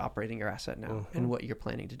actually operating your asset now and what you're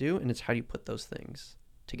planning to do? And it's how do you put those things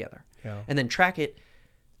together? Yeah. And then track it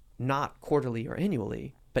not quarterly or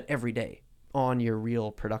annually, but every day on your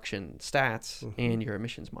real production stats and your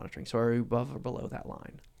emissions monitoring. So are you above or below that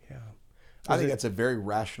line? Yeah. I think that's a very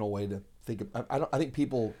rational way to think of. I think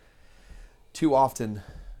people too often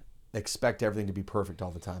expect everything to be perfect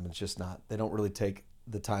all the time. It's just not. They don't really take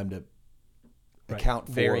the time to account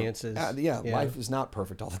for variances. Life is not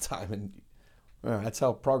perfect all the time, and that's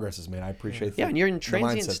how progress is made. I appreciate that. Yeah, and you're in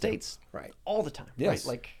transient states right all the time. Yes.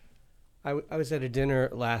 Right? Like, I was at a dinner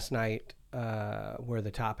last night where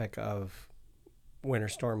the topic of Winter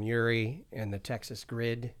Storm Uri and the Texas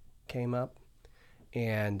grid came up.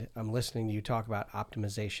 And I'm listening to you talk about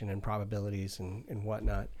optimization and probabilities and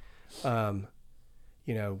whatnot.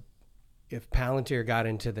 If Palantir got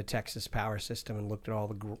into the Texas power system and looked at all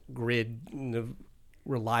the grid and the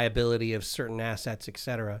reliability of certain assets, et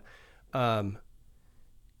cetera,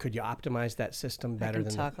 could you optimize that system better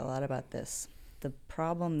than... I can talk a lot about this. The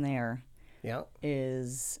problem there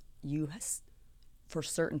is for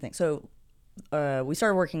certain things. So we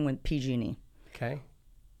started working with PG&E Okay.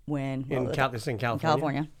 when This in California. in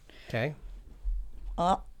California. Okay.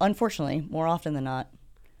 Unfortunately, more often than not,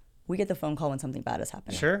 we get the phone call when something bad has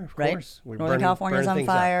happened. Sure, of right? course. We Northern burn- California's burn on things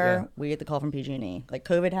up, fire. yeah. We get the call from PG&E. Like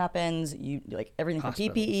COVID happens, like everything from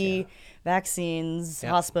Hospitals, PPE, yeah. vaccines,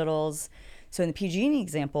 Yep. hospitals. So in the PG&E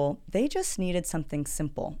example, they just needed something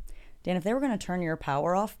simple. Dan, if they were going to turn your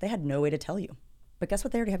power off, they had no way to tell you. But guess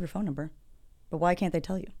what? They already have your phone number. But why can't they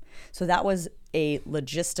tell you? So that was a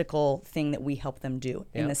logistical thing that we helped them do.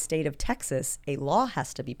 In Yep. the state of Texas, a law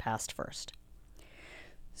has to be passed first.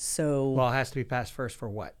 So Well, it has to be passed first for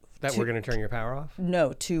what? That we're going to turn your power off?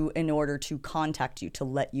 no, in order to contact you to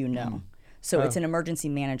let you know. So it's an emergency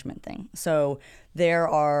management thing. So there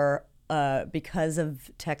are because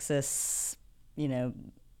of Texas,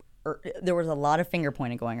 there was a lot of finger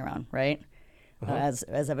pointing going around, right? As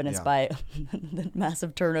evidenced by the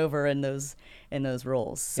massive turnover in those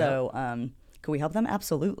roles. So could we help them?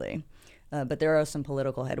 Absolutely. But there are some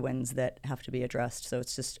political headwinds that have to be addressed. So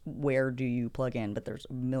it's just where do you plug in? But there's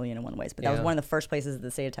a million and one ways. But that was Yeah. one of the first places that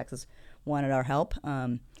the state of Texas wanted our help.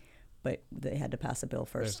 But they had to pass a bill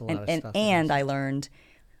first. There's a lot of stuff that And I learned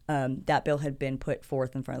that bill had been put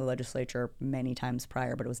forth in front of the legislature many times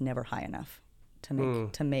prior, but it was never high enough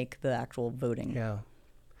to make the actual voting. Yeah.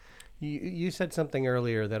 You said something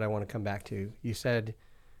earlier that I want to come back to. You said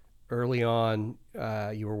early on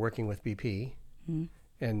you were working with BP,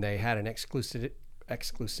 and they had an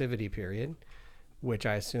exclusivity period, which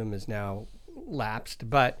I assume is now lapsed.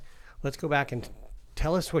 But let's go back and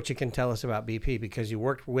tell us what you can tell us about BP, because you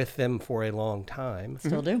worked with them for a long time.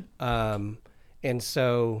 Still do. And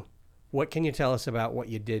so what can you tell us about what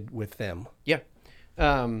you did with them? Yeah.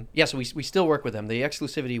 So we still work with them. The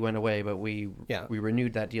exclusivity went away, but we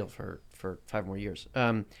renewed that deal for 5 more years.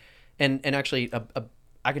 And actually,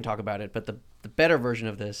 I can talk about it, but the better version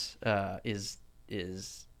of this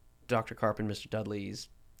is Dr. Karp and Mr. Dudley's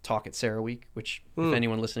talk at Sarah Week, which if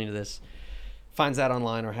anyone listening to this finds that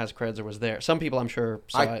online or has creds or was there, some people I'm sure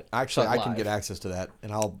saw it. Actually, saw it I can live. get access to that,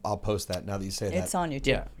 and I'll post that now that you say that. It's on YouTube.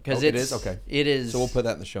 Yeah, because it is? Okay. It is. So we'll put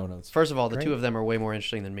that in the show notes. First of all, the two of them are way more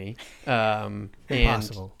interesting than me.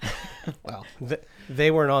 Impossible. Well, They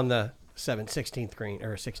weren't on the 16th green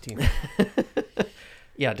or 16th.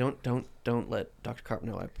 yeah, don't let Dr. Karp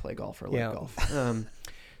know I play golf or like Yeah. golf.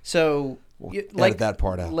 So Edit that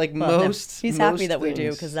part out. Like Well, no, most, he's most happy that we do,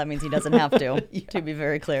 things- because that means he doesn't have to. To be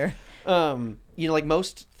very clear. like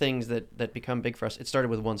most things that become big for us, it started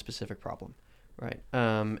with one specific problem, right?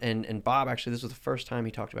 And Bob, actually, this was the first time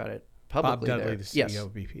he talked about it publicly. Bob Dudley, there. the CEO Yes.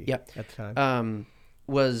 of BP Yep. at the time.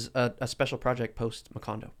 Was a special project post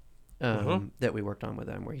Macondo that we worked on with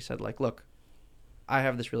them, where he said, like, look, I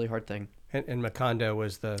have this really hard thing. And Macondo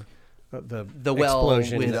was the well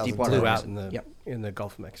explosion with that Deepwater blew out Horizon. in the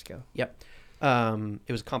Gulf of Mexico. Yep.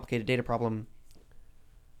 It was a complicated data problem.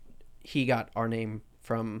 He got our name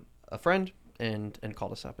from a friend and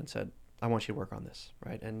called us up and said, I want you to work on this,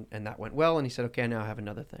 right? And that went well. And he said, okay, now I have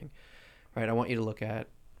another thing, right? I want you to look at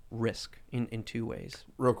risk in 2 ways.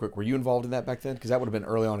 Real quick, were you involved in that back then? Because that would have been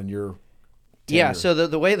early on in your Yeah. tenure. So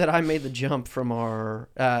the way that I made the jump from our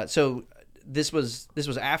so this was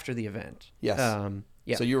after the event. Yes.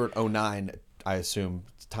 Yeah. So you were at 09, I assume,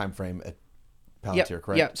 time frame at Palantir,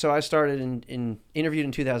 correct? Yeah. So I started interviewed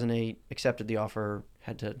in 2008, accepted the offer,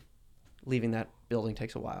 leaving that building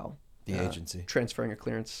takes a while. The agency. Transferring a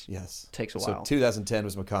clearance Yes. takes a So while. 2010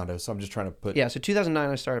 was Macondo, so I'm just trying to put... Yeah, so 2009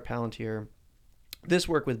 I started Palantir. This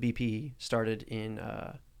work with BP started in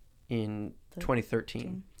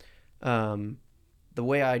 2013. The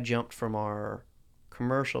way I jumped from our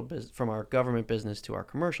from our government business to our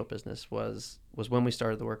commercial business was when we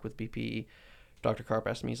started the work with BP. Dr. Karp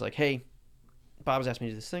asked me, he's like, hey, Bob's asked me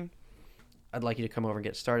to do this thing. I'd like you to come over and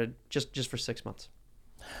get started just for 6 months.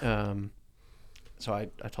 So I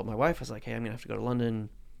told my wife, I was like, hey, I'm gonna have to go to London,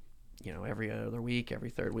 every other week, every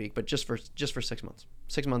third week, but just for 6 months.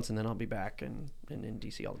 6 months, and then I'll be back and in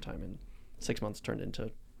DC all the time. And 6 months turned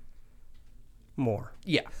into More.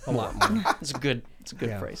 a lot more. It's a good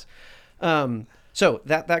Yeah. phrase. So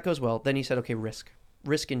that goes well. Then he said, okay, risk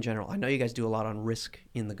in general. I know you guys do a lot on risk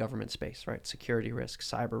in the government space, right? Security risk,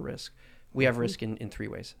 cyber risk. We have risk in 3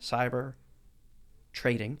 ways: cyber,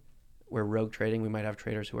 trading, where rogue trading, we might have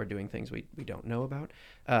traders who are doing things we don't know about,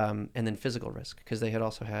 and then physical risk, because they had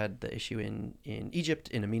also had the issue in Egypt,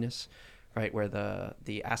 in Aminas, right, where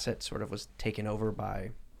the asset sort of was taken over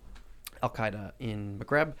by Al-Qaeda in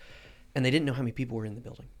Maghreb, and they didn't know how many people were in the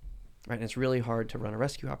building, right? And it's really hard to run a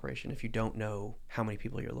rescue operation if you don't know how many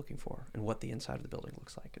people you're looking for and what the inside of the building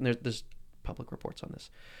looks like. And there's public reports on this.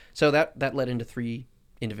 So that led into 3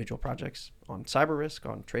 individual projects on cyber risk,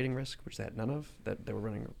 on trading risk, which they had none of. That they were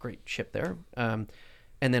running a great ship there. And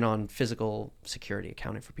then on physical security,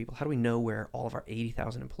 accounting for people. How do we know where all of our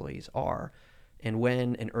 80,000 employees are? And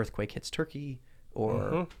when an earthquake hits Turkey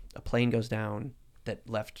or a plane goes down that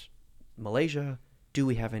left Malaysia, do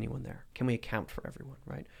we have anyone there? Can we account for everyone,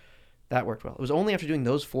 right? That worked well. It was only after doing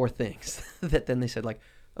those 4 things that then they said, like,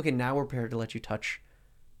 okay, now we're prepared to let you touch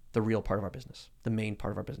the real part of our business, the main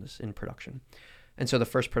part of our business in production. And so the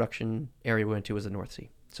first production area we went to was the North Sea.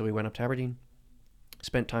 So we went up to Aberdeen,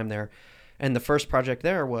 spent time there. And the first project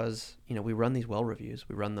there was, we run these well reviews.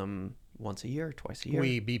 We run them once a year, twice a year.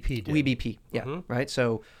 We BP did. We BP, yeah, right?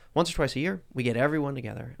 So once or twice a year, we get everyone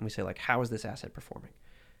together and we say, like, how is this asset performing?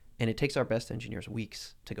 And it takes our best engineers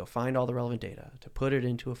weeks to go find all the relevant data, to put it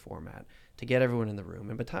into a format, to get everyone in the room.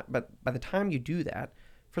 And but by the time you do that,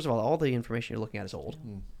 first of all the information you're looking at is old,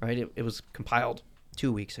 right? It was compiled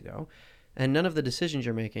 2 weeks ago. And none of the decisions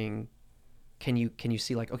you're making can you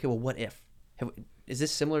see, like, okay, well, what if? Is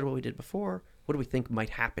this similar to what we did before? What do we think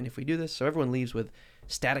might happen if we do this? So everyone leaves with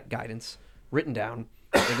static guidance written down.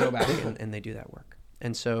 They go back and they do that work.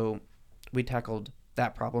 And so we tackled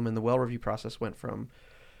that problem, and the well review process went from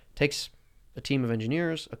takes a team of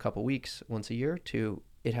engineers a couple weeks once a year to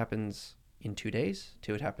it happens in 2 days,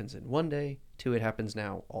 to it happens in 1 day, to it happens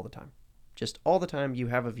now all the time. Just all the time you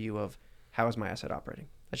have a view of how is my asset operating.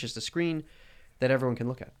 That's just a screen that everyone can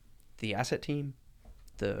look at. The asset team,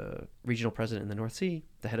 the regional president in the North Sea,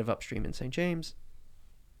 the head of upstream in St. James,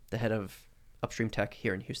 the head of upstream tech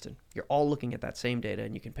here in Houston. You're all looking at that same data,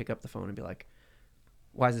 and you can pick up the phone and be like,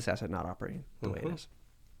 why is this asset not operating the way it is?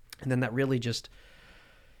 And then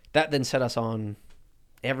that then set us on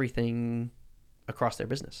everything across their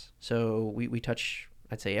business. So we touch,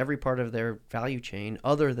 I'd say, every part of their value chain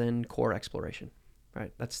other than core exploration,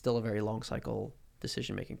 right? That's still a very long cycle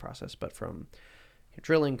decision-making process, but from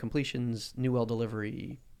drilling, completions, new well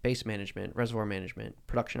delivery, base management, reservoir management,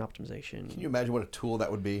 production optimization. Can you imagine what a tool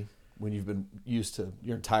that would be when you've been used to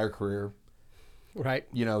your entire career? Right.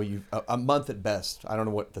 You a month at best. I don't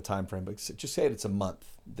know what the time frame, but just say it's a month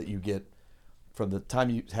that you get from the time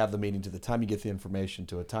you have the meeting to the time you get the information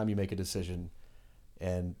to a time you make a decision,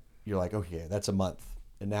 and you're like, okay, that's a month,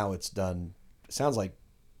 and now it's done. It sounds like,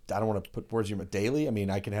 I don't want to put words in your mouth, daily. I mean,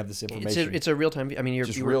 I can have this information. It's a real time. I mean, you're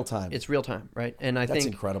real time. It's real time, right? And I that's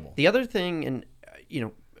think incredible. The other thing, and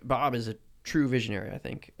Bob is a true visionary. I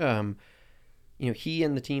think, he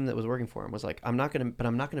and the team that was working for him was like, I'm not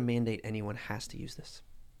gonna mandate anyone has to use this.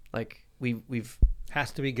 Like we've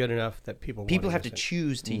has to be good enough that people have to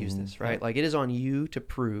choose to use this, right? Like it is on you to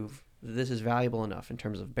prove that this is valuable enough in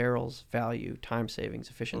terms of barrels, value, time savings,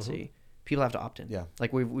 efficiency. People have to opt in. Yeah.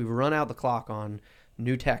 Like we've run out the clock on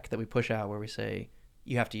new tech that we push out where we say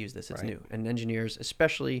you have to use this, it's new. And engineers,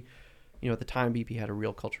 especially, at the time BP had a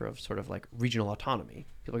real culture of sort of like regional autonomy.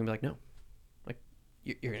 People can be like, no, like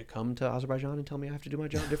you're going to come to Azerbaijan and tell me I have to do my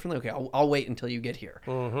job differently. Okay, I'll wait until you get here.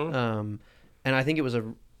 And I think it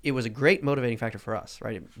was a great motivating factor for us,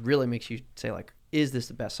 right? It really makes you say, like, is this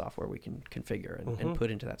the best software we can configure and put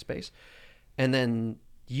into that space? And then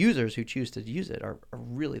users who choose to use it are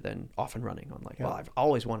really then off and running on, like, well, I've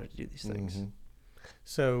always wanted to do these things.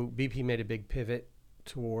 So BP made a big pivot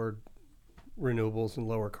toward renewables and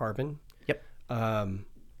lower carbon. Yep.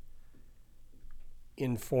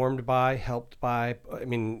 Informed by, helped by, I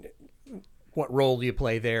mean, what role do you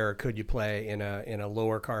play there, or could you play in a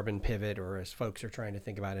lower carbon pivot, or as folks are trying to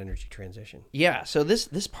think about energy transition? Yeah, so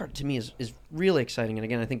this part to me is really exciting, and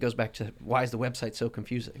again, I think goes back to why is the website so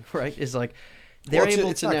confusing, right? Is like they're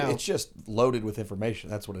able to now. It's just loaded with information.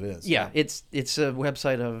 That's what it is. Yeah, it's a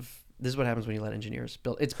website of this is what happens when you let engineers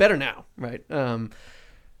build. It's better now, right?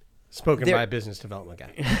 Spoken by a business development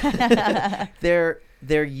guy.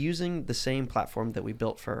 They're using the same platform that we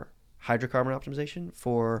built for hydrocarbon optimization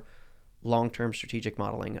for long-term strategic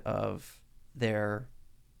modeling of their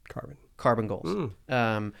carbon goals.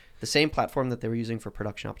 The same platform that they were using for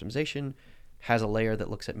production optimization has a layer that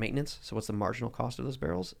looks at maintenance. So what's the marginal cost of those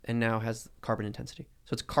barrels? And now has carbon intensity.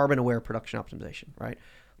 So it's carbon-aware production optimization, right?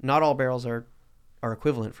 Not all barrels are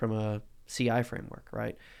equivalent from a CI framework,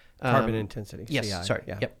 right? Carbon intensity. Yes, CI, sorry.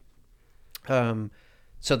 Yeah. Yep.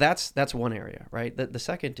 So that's one area, right? The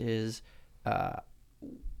second is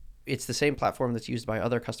it's the same platform that's used by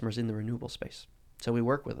other customers in the renewable space. So we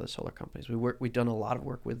work with the solar companies. We've done a lot of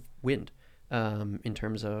work with wind in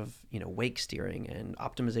terms of wake steering and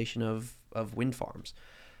optimization of wind farms.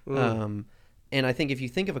 And I think if you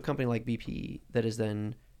think of a company like BP that is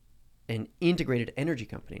then an integrated energy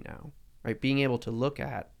company now, right? Being able to look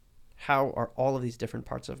at how are all of these different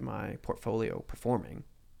parts of my portfolio performing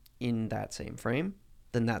in that same frame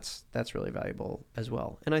then that's really valuable as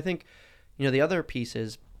well. And I think, the other piece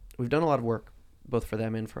is we've done a lot of work both for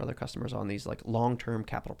them and for other customers on these like long-term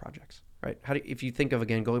capital projects, right? If you think of,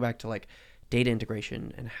 again, going back to like data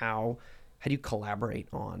integration and how do you collaborate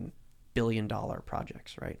on billion-dollar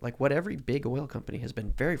projects, right? Like what every big oil company has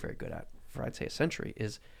been very, very good at for, I'd say, a century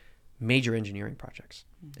is major engineering projects.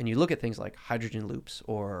 And you look at things like hydrogen loops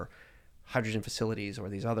or hydrogen facilities or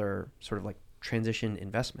these other sort of like transition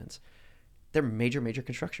investments. They're major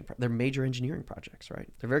construction. They're major engineering projects,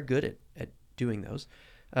 right? They're very good at doing those.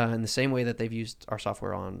 In the same way that they've used our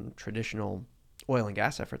software on traditional oil and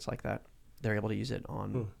gas efforts like that, they're able to use it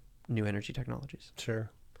on new energy technologies. Sure.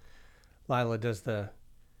 Lila,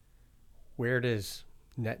 where does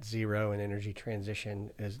net zero and energy transition,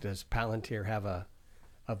 does Palantir have a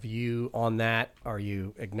view on that? Are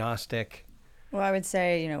you agnostic? Well, I would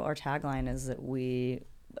say, our tagline is that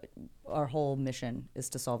our whole mission is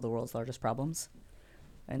to solve the world's largest problems.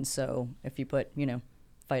 And so if you put,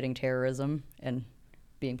 fighting terrorism and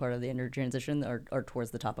being part of the energy transition are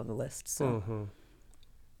towards the top of the list. So,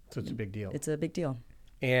 So it's a big deal. It's a big deal.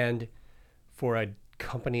 And for a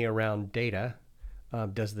company around data,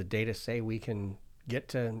 does the data say we can get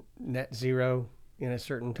to net zero in a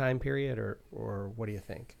certain time period, or what do you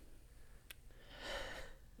think?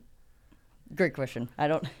 Great question. I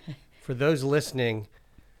don't. For those listening,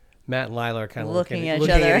 Matt and Lila are kind of looking at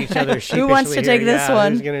each other Who wants to sheepishly take here. this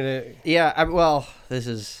one? Who's gonna do- Yeah,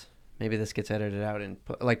 maybe this gets edited out and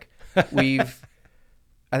put, like I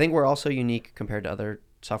think we're also unique compared to other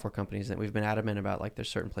software companies that we've been adamant about, like there's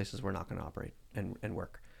certain places we're not going to operate and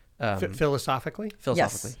work. Philosophically?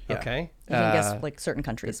 Yes. Yeah. Okay. You can guess like certain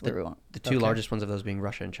countries where we want. The two largest ones of those being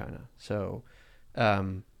Russia and China. So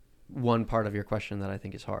one part of your question that I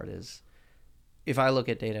think is hard is if I look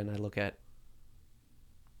at data and I look at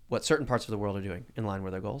what certain parts of the world are doing in line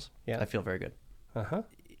with their goals, I feel very good. Uh-huh.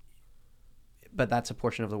 But that's a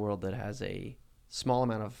portion of the world that has a small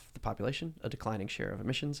amount of the population, a declining share of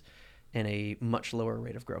emissions, and a much lower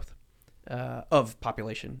rate of growth of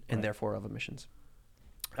population and therefore of emissions.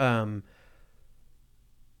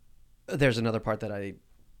 There's another part that I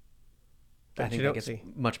think that gets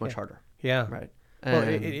much harder. Yeah. Right. Well,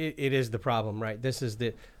 it is the problem, right? This is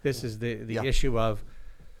the issue of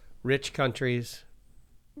rich countries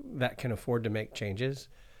that can afford to make changes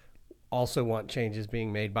also want changes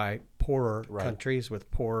being made by poorer countries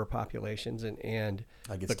with poorer populations and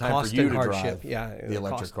like it's the time cost for you and to hardship. drive the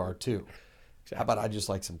electric car too. Exactly. How about I just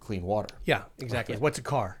like some clean water? Yeah, exactly. What's a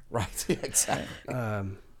car? Right. Exactly.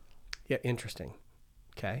 Yeah, interesting.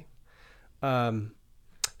 Okay.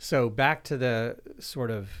 So back to the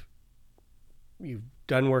sort of, you've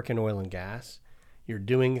done work in oil and gas. You're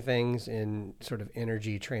doing things in sort of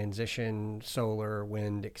energy transition, solar,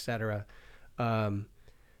 wind, et cetera.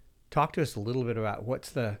 Talk to us a little bit about what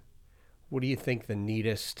do you think the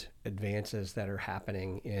neatest advances that are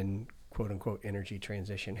happening in quote unquote energy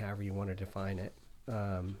transition, however you want to define it?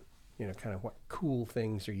 Kind of what cool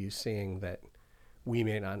things are you seeing that we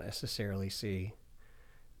may not necessarily see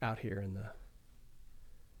out here in the...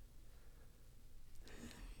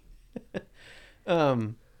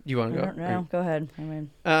 You want to go? No, go ahead. I mean,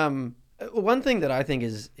 one thing that I think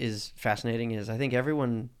is fascinating is I think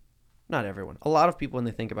not everyone, a lot of people when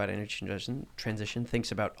they think about energy transition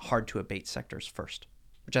thinks about hard to abate sectors first,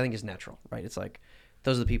 which I think is natural, right? It's like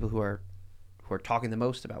those are the people who are talking the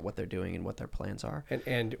most about what they're doing and what their plans are.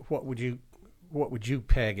 And what would you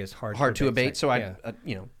peg as hard to abate? So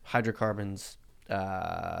hydrocarbons,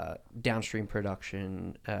 downstream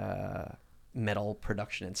production, metal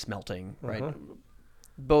production and smelting, right?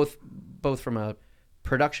 Both from a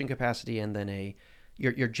production capacity and then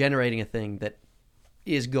you're generating a thing that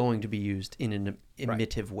is going to be used in an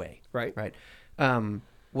emittive way. Right.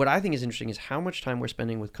 What I think is interesting is how much time we're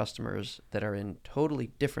spending with customers that are in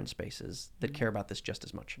totally different spaces that care about this just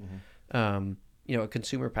as much. A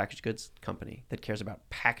consumer packaged goods company that cares about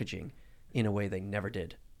packaging in a way they never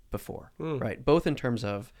did before, right? Both in terms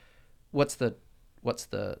of what's the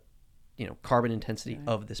carbon intensity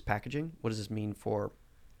of this packaging? What does this mean for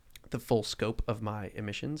the full scope of my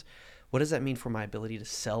emissions? What does that mean for my ability to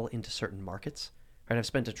sell into certain markets? Right? I've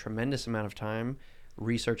spent a tremendous amount of time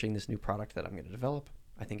researching this new product that I'm going to develop.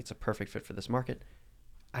 I think it's a perfect fit for this market.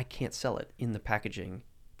 I can't sell it in the packaging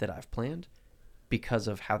that I've planned because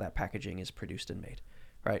of how that packaging is produced and made,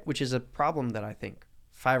 right? Which is a problem that I think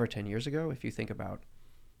 5 or 10 years ago, if you think about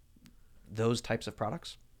those types of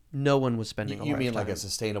products, no one was spending a lot of time. You mean like a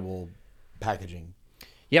sustainable packaging?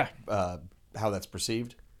 Yeah. How that's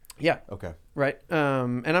perceived? Yeah. Okay. Right.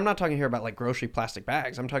 And I'm not talking here about like grocery plastic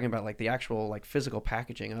bags. I'm talking about like the actual like physical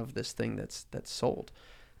packaging of this thing that's sold.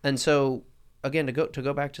 And so again, to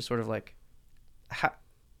go back to sort of like how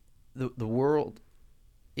the world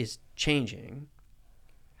is changing,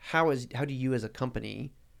 how do you as a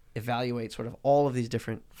company evaluate sort of all of these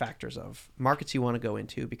different factors of markets you want to go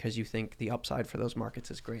into because you think the upside for those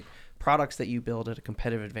markets is great, products that you build at a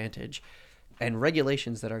competitive advantage, and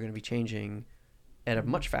regulations that are going to be changing at a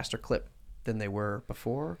much faster clip than they were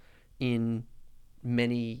before in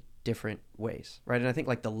many different ways, right? And I think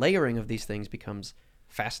like the layering of these things becomes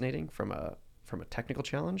fascinating from a technical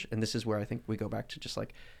challenge, and this is where I think we go back to just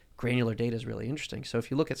like granular data is really interesting. So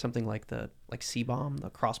if you look at something like the CBOM, the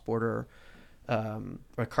cross-border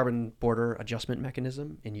or carbon border adjustment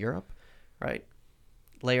mechanism in Europe, right?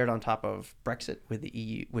 Layered on top of Brexit with the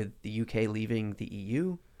EU, with the UK leaving the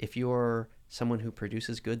EU. If you're someone who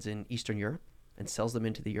produces goods in Eastern Europe and sells them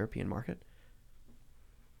into the European market,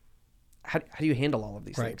 how do you handle all of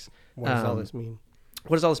these things? What does all this mean?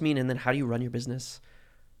 What does all this mean? And then how do you run your business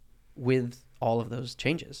with all of those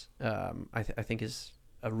changes? I think is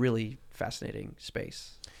a really fascinating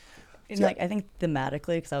space. And like I think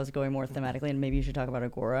thematically, because I was going more thematically, and maybe you should talk about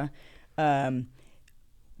Agora.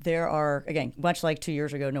 There are, again, much like 2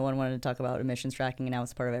 years ago, no one wanted to talk about emissions tracking, and now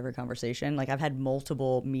it's part of every conversation. Like I've had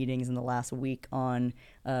multiple meetings in the last week on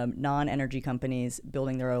non-energy companies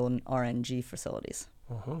building their own RNG facilities,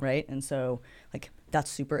 right? And so like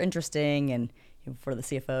that's super interesting, and for the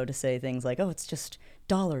CFO to say things like, "Oh, it's just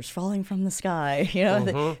dollars falling from the sky,"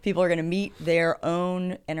 that people are going to meet their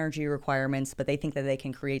own energy requirements, but they think that they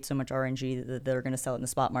can create so much RNG that they're going to sell it in the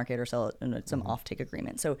spot market or sell it in some offtake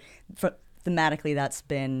agreement. So, thematically, that's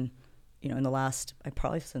been, in the last,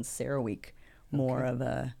 probably since Sarah Week, more of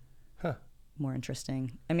a more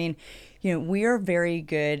interesting. I mean, we are very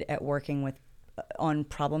good at working with on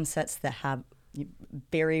problem sets that have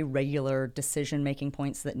very regular decision-making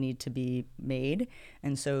points that need to be made.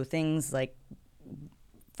 And so things like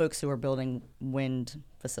folks who are building wind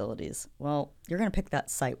facilities, well, you're going to pick that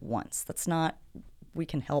site once. That's not, we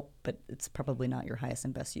can help, but it's probably not your highest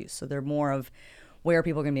and best use. So they're more of where are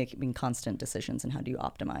people going to be making constant decisions and how do you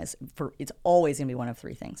optimize? It's always going to be one of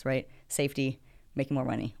three things, right? Safety, making more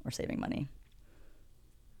money, or saving money.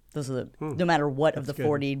 Those are no matter what of the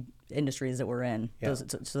 40 industries that we're in, those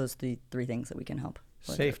are the three things that we can help.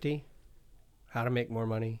 Safety, how to make more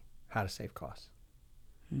money, how to save costs.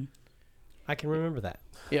 I can remember that.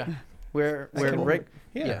 Yeah.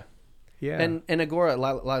 Yeah. And Agora,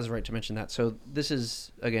 Lila's right to mention that. So this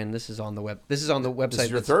is on the web. This is on the website. This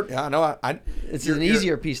is your third? Yeah, no, it's an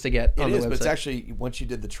easier piece to get on the website. But it's actually, once you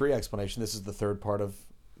did the tree explanation, this is the third part of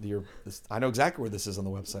I know exactly where this is on the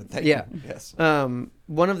website. Thank you. Yes.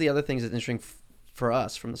 One of the other things that's interesting for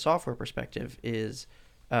us from the software perspective is,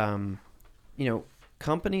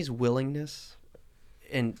 companies' willingness,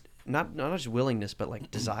 and not just willingness, but like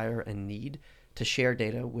desire and need to share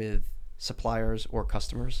data with suppliers or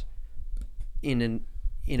customers in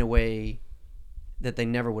a way that they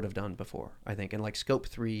never would have done before, I think. And like Scope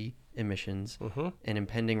 3 emissions and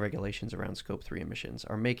impending regulations around Scope 3 emissions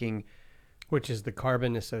are making... Which is the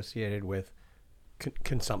carbon associated with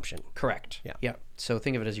consumption. Correct. Yeah. So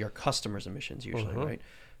think of it as your customers' emissions usually,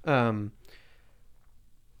 right?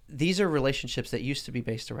 These are relationships that used to be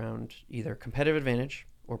based around either competitive advantage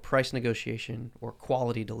or price negotiation or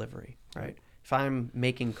quality delivery, right? If I'm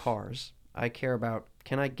making cars, I care about,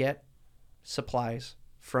 can I get supplies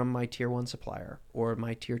from my tier 1 supplier or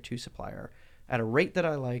my tier 2 supplier at a rate that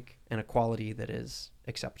I like and a quality that is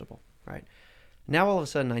acceptable, right? Now, all of a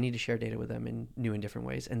sudden, I need to share data with them in new and different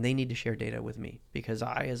ways, and they need to share data with me because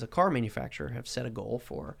I, as a car manufacturer, have set a goal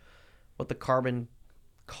for what the carbon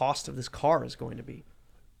cost of this car is going to be,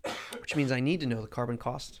 which means I need to know the carbon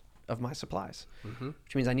cost of my supplies,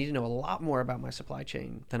 which means I need to know a lot more about my supply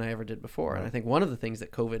chain than I ever did before. And I think one of the things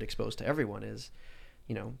that COVID exposed to everyone is,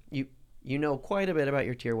 you know quite a bit about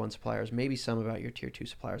your tier 1 suppliers, maybe some about your tier 2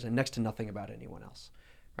 suppliers, and next to nothing about anyone else.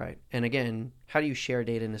 Right. And again, how do you share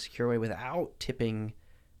data in a secure way without tipping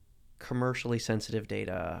commercially sensitive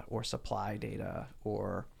data or supply data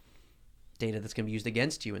or data that's going to be used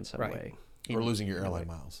against you in some way? Or losing your airline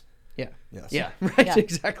miles. Yeah. Yes. Yeah. Right. Yeah.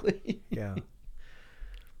 Exactly. Yeah.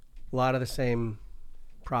 A lot of the same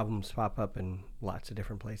problems pop up in lots of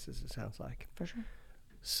different places, it sounds like. For sure.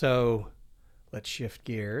 So let's shift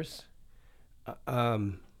gears.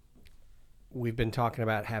 We've been talking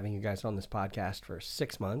about having you guys on this podcast for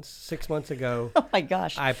 6 months. 6 months ago. Oh my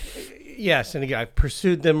gosh. Yes, and again, I've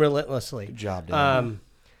pursued them relentlessly. Good job, Dan.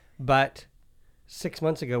 But 6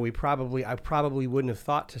 months ago, I probably wouldn't have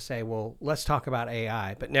thought to say, well, let's talk about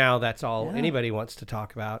AI. But now that's all anybody wants to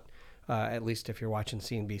talk about, at least if you're watching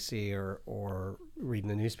CNBC or reading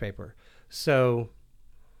the newspaper. So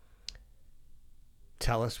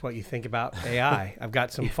tell us what you think about AI. I've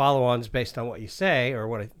got some follow-ons based on what you say or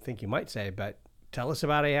what I think you might say, but tell us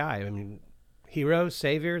about AI. I mean, hero,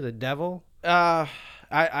 savior, the devil?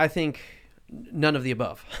 I think none of the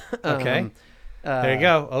above. Okay. There you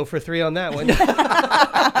go. 0 for 3 on that one.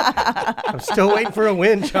 I'm still waiting for a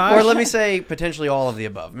win, Josh. Or let me say potentially all of the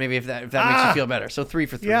above. Maybe if that makes you feel better. So 3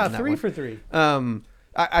 for 3. Yeah, on that 3 one. for 3.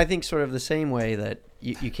 I think sort of the same way that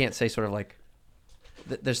you can't say sort of like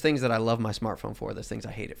there's things that I love my smartphone for. There's things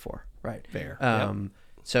I hate it for. Right. Fair.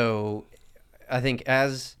 So I think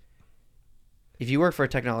if you work for a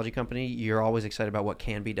technology company, you're always excited about what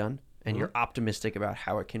can be done. And you're optimistic about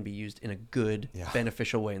how it can be used in a good,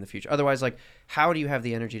 beneficial way in the future. Otherwise, like, how do you have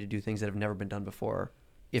the energy to do things that have never been done before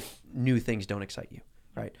if new things don't excite you,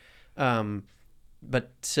 right?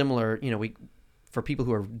 But similar, for people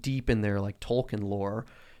who are deep in their like Tolkien lore,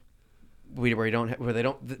 they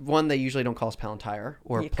usually don't call us Palantir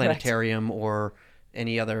or Planetarium or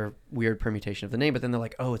any other weird permutation of the name. But then they're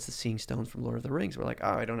like, oh, it's the Seeing Stones from Lord of the Rings. We're like,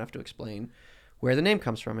 oh, I don't have to explain where the name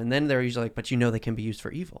comes from. And then they're usually like, but they can be used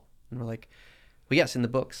for evil. And we're like, well, yes, in the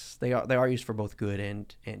books, they are used for both good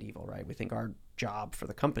and evil, right? We think our job for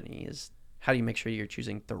the company is how do you make sure you're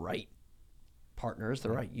choosing the right partners,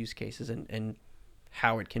 the right use cases, and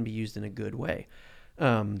how it can be used in a good way.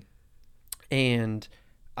 So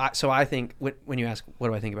I think when you ask, what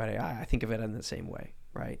do I think about AI? I think of it in the same way,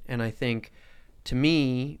 right? And I think, to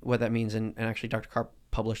me, what that means, and actually Dr. Karp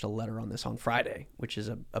published a letter on this on Friday, which is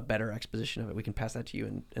a better exposition of it. We can pass that to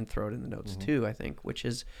you and throw it in the notes too, I think, which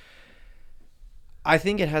is, I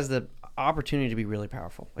think it has the opportunity to be really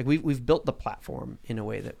powerful. Like we've built the platform in a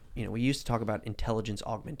way that, we used to talk about intelligence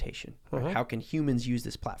augmentation. Right? How can humans use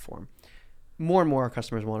this platform? More and more our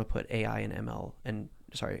customers want to put AI and ML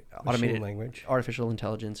automated language, artificial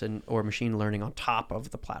intelligence or machine learning on top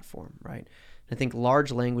of the platform, right? And I think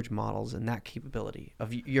large language models and that capability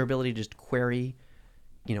of your ability to just query,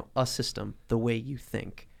 a system the way you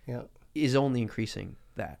think is only increasing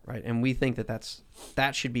that, right? And we think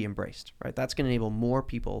that should be embraced, right? That's going to enable more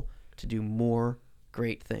people to do more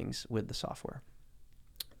great things with the software.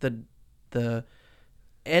 The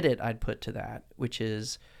edit I'd put to that, which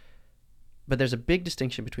is, but there's a big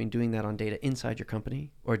distinction between doing that on data inside your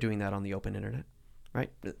company or doing that on the open internet,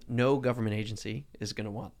 right? No government agency is going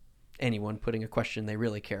to want anyone putting a question they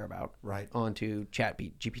really care about onto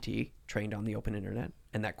GPT trained on the open internet.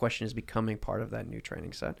 And that question is becoming part of that new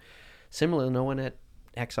training set. Similarly, no one at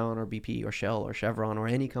Exxon or BP or Shell or Chevron or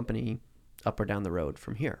any company up or down the road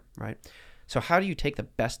from here, right? So how do you take the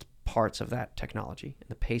best parts of that technology and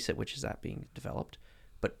the pace at which is that being developed,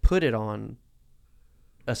 but put it on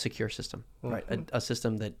a secure system, right? A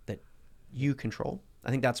system that you control. I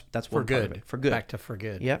think that's one part of it. For good. Back to for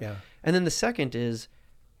good. Yep. Yeah. And then the second is,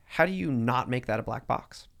 how do you not make that a black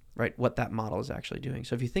box, right? What that model is actually doing.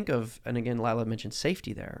 So if you think of, and again, Lila mentioned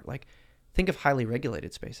safety there, like think of highly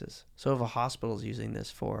regulated spaces. So if a hospital is using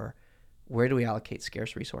this for, where do we allocate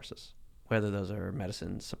scarce resources? Whether those are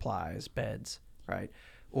medicines, supplies, beds, right?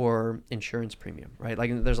 Or insurance premium, right?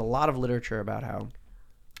 Like there's a lot of literature about how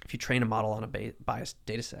if you train a model on a biased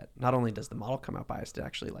data set, not only does the model come out biased, it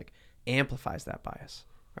actually like amplifies that bias,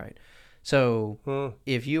 right? So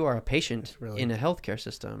if you are a patient in a healthcare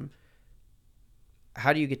system,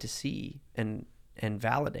 how do you get to see and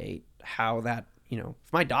validate how that, if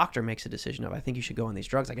my doctor makes a decision of, I think you should go on these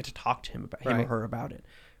drugs, I get to talk to him or her about it,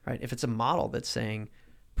 right? If it's a model that's saying,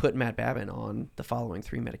 put Matt Babin on the following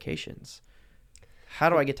 3 medications, how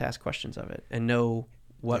do I get to ask questions of it and know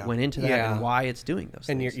what went into that and why it's doing those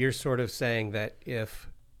things? And you're sort of saying that if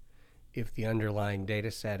the underlying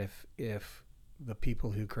data set, if the people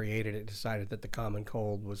who created it decided that the common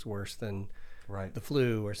cold was worse than the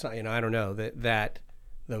flu or something, I don't know, that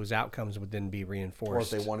those outcomes would then be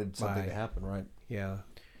reinforced. Or if they wanted something to happen, right? Yeah.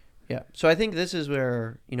 Yeah. So I think this is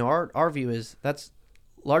where, our view is that's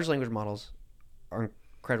large language models are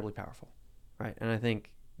incredibly powerful, right? And I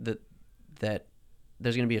think that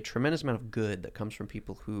there's going to be a tremendous amount of good that comes from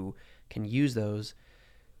people who can use those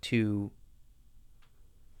to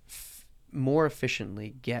more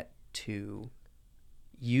efficiently get to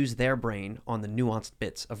use their brain on the nuanced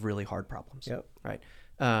bits of really hard problems, right?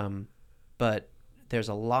 But there's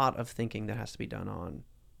a lot of thinking that has to be done on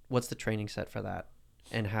what's the training set for that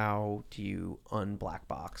and how do you unblack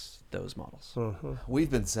box those models.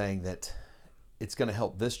 We've been saying that it's going to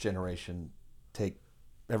help this generation take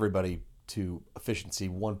everybody to efficiency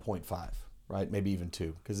 1.5, right? Maybe even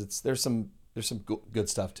 2, because there's some good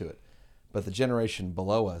stuff to it. But the generation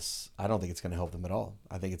below us, I don't think it's going to help them at all.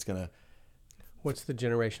 I think it's going to. What's the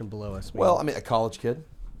generation below us mean? Well, I mean, a college kid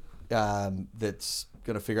that's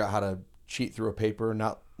going to figure out how to cheat through a paper,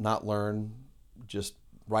 not learn just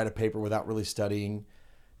write a paper without really studying,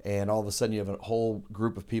 and all of a sudden you have a whole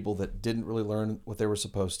group of people that didn't really learn what they were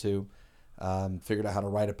supposed to, figured out how to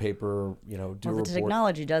write a paper, do a report. The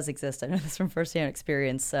technology does exist. I know this from firsthand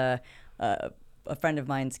experience. A friend of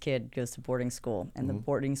mine's kid goes to boarding school, and the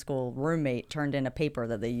boarding school roommate turned in a paper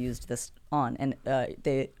that they used this on, and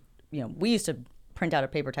we used to print out a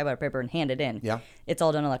paper, type out a paper, and hand it in. Yeah. It's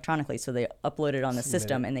all done electronically, so they upload it on the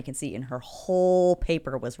system, and they can see, and her whole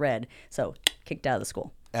paper was read, so kicked out of the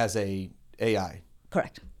school. As a AI.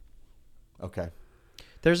 Correct. Okay.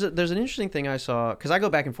 There's an interesting thing I saw, because I go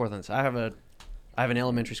back and forth on this. I have an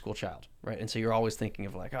elementary school child, right? And so you're always thinking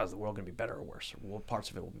of like, oh, is the world going to be better or worse? Or what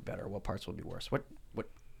parts of it will be better? Or what parts will be worse? What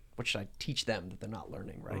should I teach them that they're not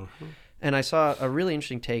learning, right? Mm-hmm. And I saw a really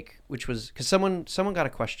interesting take, which was because someone got a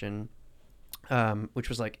question, which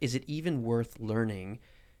was like, is it even worth learning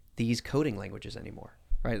these coding languages anymore,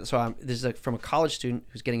 right? So this is from a college student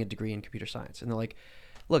who's getting a degree in computer science, and they're like,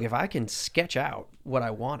 look, if I can sketch out what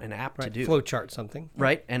I want an app to do, flowchart something,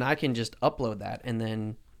 right, and I can just upload that, and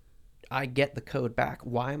then I get the code back.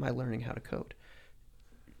 Why am I learning how to code?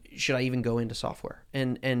 Should I even go into software?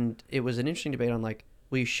 And it was an interesting debate on like,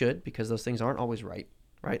 well, you should, because those things aren't always right?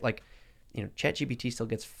 Like, ChatGPT still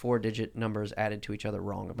gets 4-digit numbers added to each other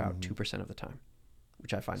wrong about 2% of the time,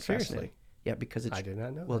 which I find fascinating. Yeah, because I did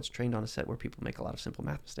not know. Well, it's trained on a set where people make a lot of simple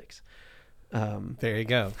math mistakes. There you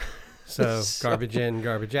go. So garbage in,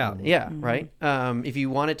 garbage out. Yeah, right. If you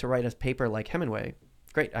wanted to write a paper like Hemingway,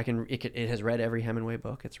 great. It has read every Hemingway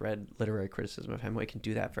book. It's read literary criticism of Hemingway. It can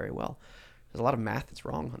do that very well. There's a lot of math that's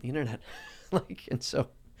wrong on the internet, and so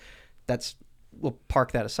we'll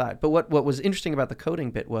park that aside. But what was interesting about the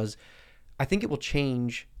coding bit was, I think it will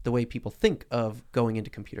change the way people think of going into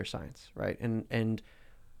computer science, right? And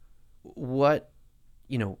what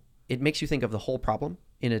it makes you think of the whole problem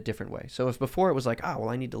in a different way. So if before it was like,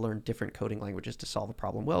 I need to learn different coding languages to solve a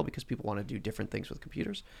problem well, because people want to do different things with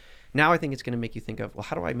computers. Now I think it's going to make you think of, well,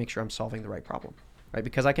 how do I make sure I'm solving the right problem, right?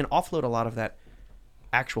 Because I can offload a lot of that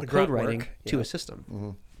actual code writing to a system. Mm-hmm.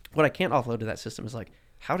 What I can't offload to that system is like,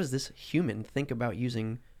 how does this human think about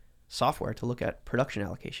using software to look at production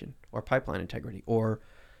allocation or pipeline integrity or,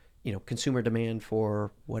 consumer demand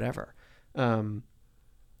for whatever.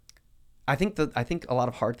 I think a lot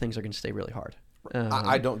of hard things are going to stay really hard.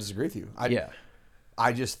 I don't disagree with you.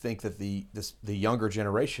 I just think that the younger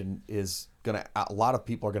generation is a lot of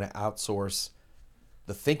people are going to outsource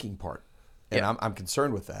the thinking part, and I'm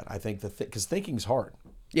concerned with that. I think because thinking's hard.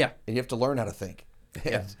 Yeah, and you have to learn how to think.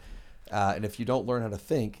 Yeah. And if you don't learn how to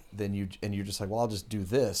think, then you're just like, well, I'll just do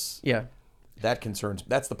this. Yeah, that's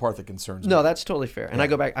the part that concerns me. No, that's totally fair. And I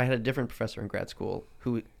go back. I had a different professor in grad school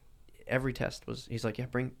who every test he's like,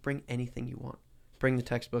 bring anything you want. Bring the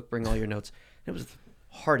textbook, bring all your notes. And it was the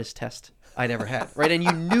hardest test I'd ever had, right? And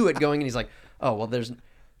you knew it going, and he's like, oh, well,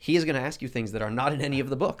 he is going to ask you things that are not in any of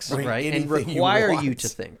the books, right? And require you to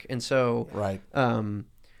think. And so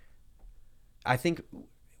I think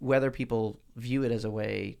whether people view it as a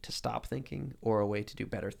way to stop thinking or a way to do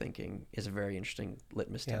better thinking is a very interesting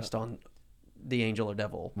litmus test on the angel or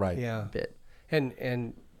devil bit.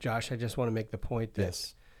 And Josh, I just want to make the point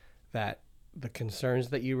that that the concerns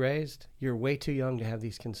that you raised, you're way too young to have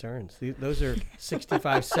these concerns. Those are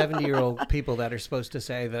 65, 70-year-old people that are supposed to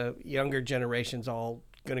say the younger generation's all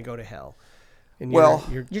going to go to hell. And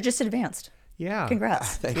you're just advanced. Yeah.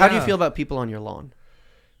 Congrats. How do you feel about people on your lawn?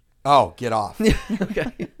 Oh, get off.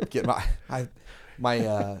 Okay. Get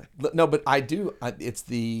no, but I do. It's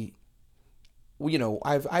the,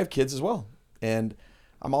 I have kids as well. And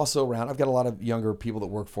I'm also around. I've got a lot of younger people that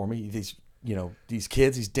work for me. These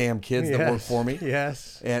kids, these damn kids that work for me.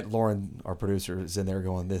 Yes. And Lauren, our producer, is in there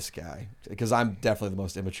going, this guy. Because I'm definitely the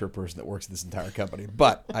most immature person that works at this entire company.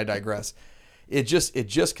 But I digress. It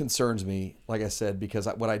just concerns me, like I said, because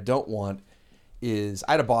what I don't want is,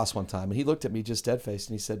 I had a boss one time, and he looked at me just dead-faced,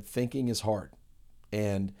 and he said, thinking is hard.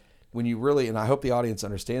 And when you really, and I hope the audience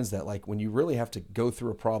understands that, like when you really have to go through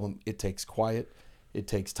a problem, it takes quiet. It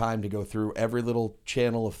takes time to go through every little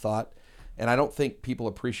channel of thought. And I don't think people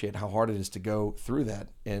appreciate how hard it is to go through that.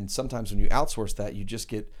 And sometimes when you outsource that, you just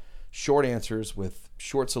get short answers with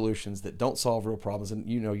short solutions that don't solve real problems. And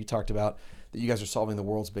you talked about that you guys are solving the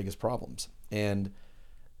world's biggest problems. And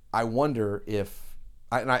I wonder if,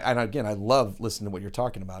 and again, I love listening to what you're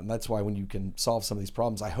talking about. And that's why when you can solve some of these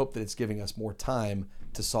problems, I hope that it's giving us more time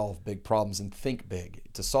to solve big problems and think big,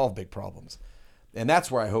 to solve big problems. And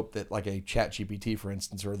that's where I hope that like a ChatGPT, for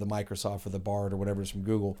instance, or the Microsoft or the Bard or whatever is from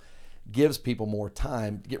Google, gives people more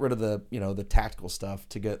time to get rid of the the tactical stuff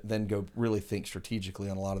to then go really think strategically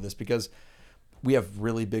on a lot of this, because we have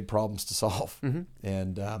really big problems to solve. Mm-hmm.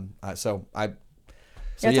 And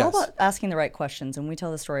So Yeah, it's all yes. about asking the right questions, and we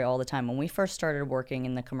tell the story all the time. When we first started working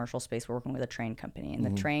in the commercial space, we're working with a train company, and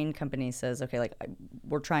the train company says, okay, like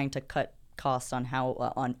we're trying to cut costs on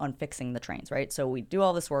how on fixing the trains, right? So we do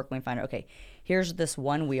all this work, and we find out, okay, here's this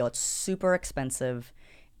one wheel, it's super expensive,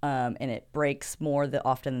 and it breaks more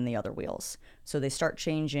often than the other wheels. So they start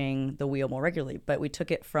changing the wheel more regularly, but we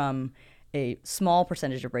took it from a small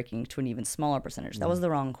percentage of breaking to an even smaller percentage. That was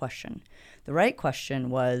the wrong question. The right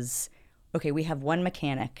question was, okay, we have one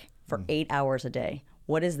mechanic for 8 hours a day.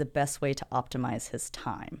 What is the best way to optimize his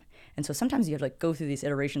time? And so sometimes you have to like go through these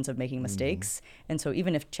iterations of making mistakes. And so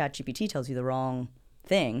even if ChatGPT tells you the wrong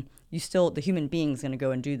thing, the human being's going to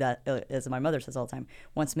go and do that. As my mother says all the time,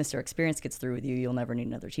 once Mr. Experience gets through with you, you'll never need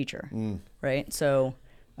another teacher. Right? So,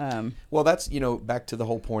 Well, that's, back to the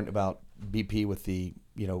whole point about BP with the,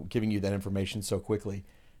 giving you that information so quickly.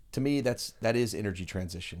 To me, that is energy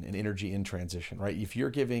transition and energy in transition, right? If you're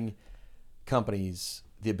giving companies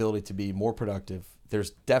the ability to be more productive,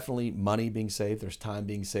 there's definitely money being saved. There's time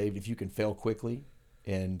being saved. If you can fail quickly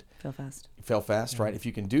and fail fast, right? If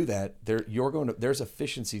you can do that, there's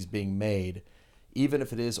efficiencies being made, even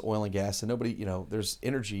if it is oil and gas. And nobody, there's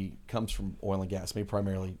energy comes from oil and gas. Maybe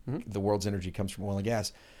primarily the world's energy comes from oil and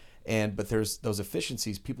gas. But there's those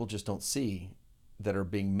efficiencies people just don't see that are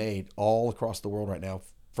being made all across the world right now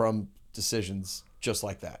from decisions just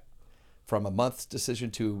like that, from a month's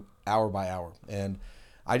decision to hour by hour. And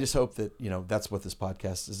I just hope that, that's what this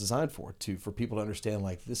podcast is designed for people to understand,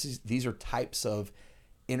 like, these are types of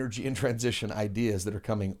energy and transition ideas that are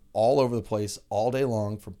coming all over the place all day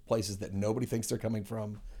long from places that nobody thinks they're coming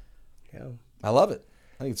from. Yeah. I love it.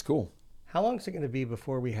 I think it's cool. How long is it going to be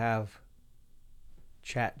before we have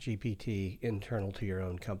Chat GPT internal to your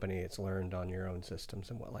own company? It's learned on your own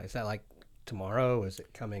systems and whatnot. Is that like tomorrow? Is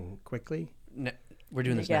it coming quickly? No, we're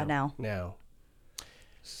doing this now. Now.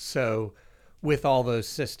 So with all those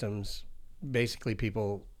systems, basically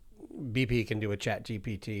BP can do a Chat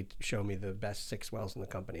GPT, show me the best 6 wells in the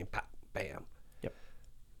company, and pop, bam. Yep.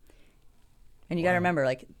 And you got to remember,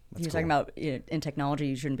 like you're talking about, in technology,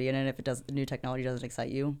 you shouldn't be in it if the new technology doesn't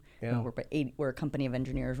excite you. Yeah. We're a company of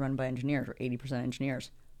engineers run by engineers. We're 80%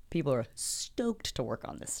 engineers. People are stoked to work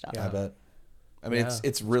on this stuff. I bet. I mean,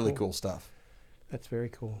 it's really cool stuff. That's very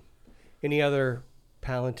cool. Any other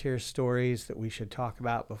Palantir stories that we should talk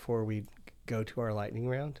about before we go to our lightning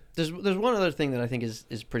round? There's one other thing that I think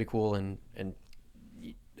is pretty cool, and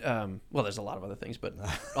well, there's a lot of other things, but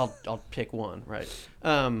I'll pick one. Right.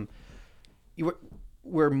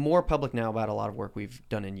 We're more public now about a lot of work we've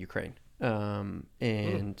done in Ukraine.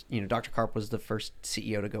 And Dr. Karp was the first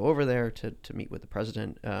CEO to go over there to meet with the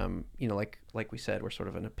president. Like we said, we're sort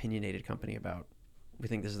of an opinionated company about, we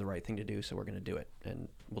think this is the right thing to do, so we're going to do it, and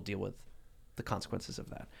we'll deal with the consequences of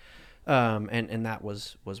that. And that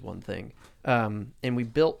was one thing. And we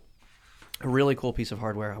built a really cool piece of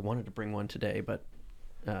hardware. I wanted to bring one today, but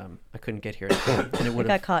I couldn't get here. And it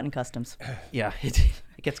got caught in customs. Yeah,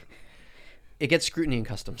 it gets scrutiny in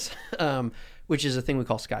customs, which is a thing we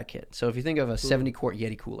call SkyKit. So if you think of a 70-quart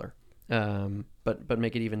Yeti cooler, but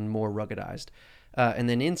make it even more ruggedized, and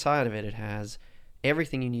then inside of it, it has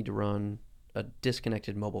everything you need to run a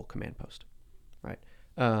disconnected mobile command post, right?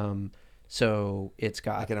 So it's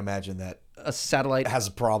got, I can imagine that a satellite has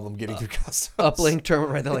a problem getting through customs. uplink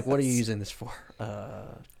terminal, right? They're like, what are you using this for?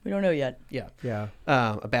 We don't know yet. Yeah. Yeah.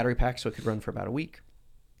 A battery pack, so it could run for about a week.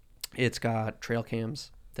 It's got trail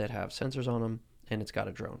cams that have sensors on them, and it's got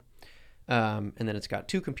a drone. And then it's got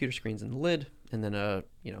 2 computer screens in the lid, and then a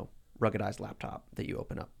ruggedized laptop that you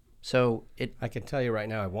open up. So I can tell you right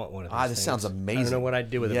now, I want one of those. This things. sounds amazing. I don't know what I'd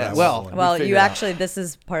do with it. Yeah, but I well, want one. Well, figure you it out. actually, this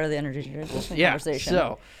is part of the energy transition yeah. conversation.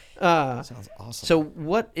 So Sounds awesome. So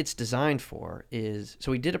what it's designed for is,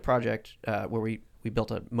 so we did a project where we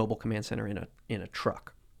built a mobile command center in a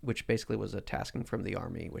truck, which basically was a tasking from the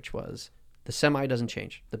Army, which was the semi doesn't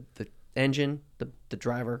change. The engine, the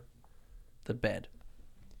driver, the bed.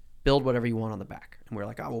 Build whatever you want on the back. And we're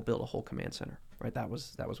like, we'll build a whole command center. Right? That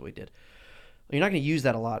was what we did. Well, you're not going to use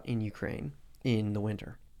that a lot in Ukraine in the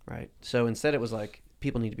winter, right? So instead it was like,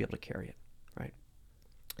 people need to be able to carry it, right?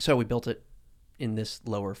 So we built it in this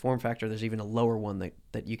lower form factor. There's even a lower one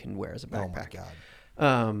that you can wear as a backpack. Oh my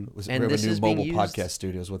God. And this new is being mobile used podcast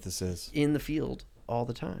studio is what this is. in the field all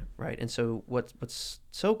the time, right? And so what's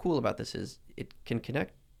so cool about this is it can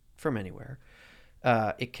connect from anywhere.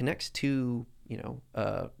 It connects to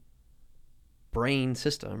a brain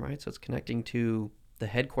system, right? So it's connecting to the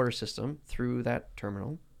headquarters system through that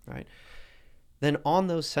terminal, right? Then on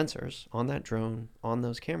those sensors, on that drone, on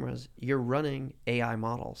those cameras, you're running AI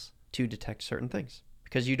models to detect certain things,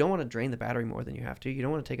 because you don't want to drain the battery more than you have to. You don't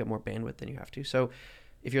want to take up more bandwidth than you have to. So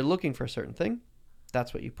if you're looking for a certain thing,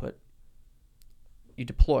 That's what you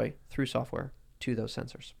deploy through software to those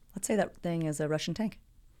sensors. Let's say that thing is a Russian tank.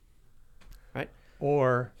 Right?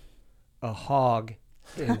 Or a hog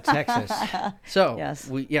in Texas. So Yes.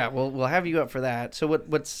 we'll have you up for that. So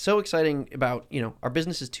what's so exciting about, our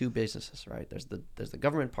business is two businesses, right? There's the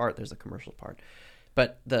government part, there's the commercial part.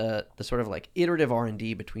 But the sort of like iterative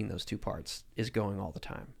R&D between those two parts is going all the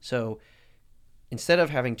time. So instead of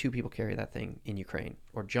having two people carry that thing in Ukraine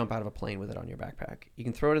or jump out of a plane with it on your backpack, you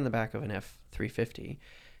can throw it in the back of an F-350 and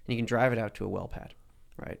you can drive it out to a well pad,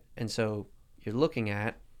 right? And so you're looking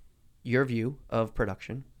at your view of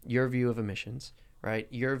production, your view of emissions, right?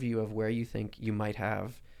 Your view of where you think you might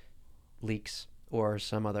have leaks or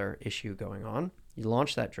some other issue going on. You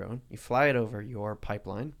launch that drone, you fly it over your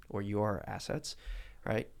pipeline or your assets,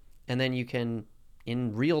 right? And then you can,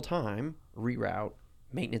 in real time, reroute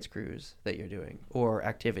maintenance crews that you're doing or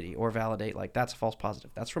activity or validate, like, that's a false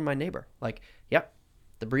positive. That's from my neighbor. Like, yep,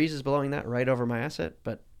 the breeze is blowing that right over my asset,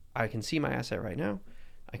 but I can see my asset right now.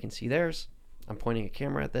 I can see theirs. I'm pointing a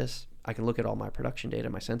camera at this. I can look at all my production data,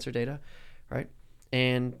 my sensor data, right?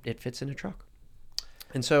 And it fits in a truck.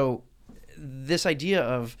 And so this idea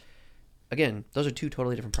of, again, those are two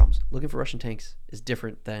totally different problems. Looking for Russian tanks is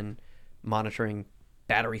different than monitoring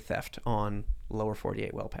battery theft on lower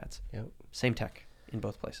 48 well pads. Yep. Same tech in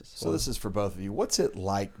both places. So this is for both of you. What's it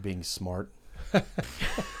like being smart?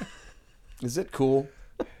 Is it cool?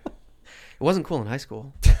 It wasn't cool in high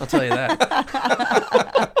school, I'll tell you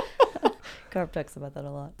that. Carp talks about that a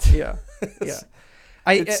lot. Yeah.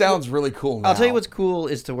 It sounds really cool now. I'll tell you what's cool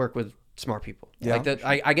is to work with smart people. Yeah. Like that,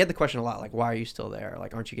 I get the question a lot, like, why are you still there?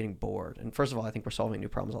 Like, aren't you getting bored? And first of all, I think we're solving new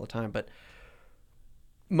problems all the time. But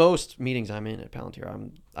most meetings I'm in at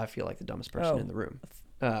Palantir, I feel like the dumbest person in the room,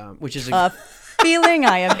 which is A feeling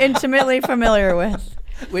I am intimately familiar with.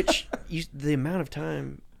 the amount of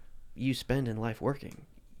time you spend in life working,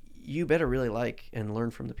 you better really like and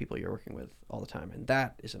learn from the people you're working with all the time. And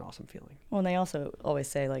that is an awesome feeling. Well, and they also always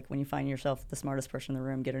say, like, when you find yourself the smartest person in the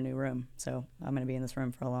room, get a new room. So I'm going to be in this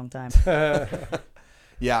room for a long time.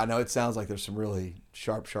 Yeah, no, it sounds like there's some really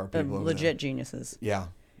sharp people over Legit there. geniuses. Yeah,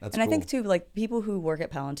 that's And cool. I think, too, like, people who work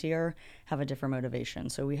at Palantir have a different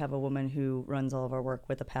motivation. So we have a woman who runs all of our work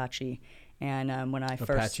with Apache. And when I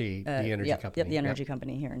first... Apache, the energy company. Yep, the energy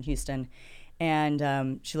company here in Houston.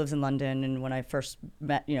 And she lives in London. And when I first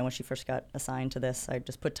met, when she first got assigned to this, I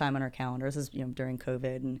just put time on her calendar. This is, during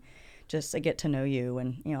COVID. And just I get to know you.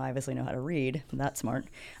 And, I obviously know how to read. I'm that smart.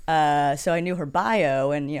 So I knew her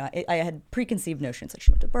bio. And, I had preconceived notions. Like,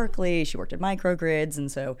 she went to Berkeley. She worked at microgrids.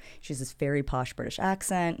 And so she's this very posh British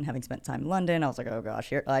accent. And having spent time in London, I was like, oh, gosh,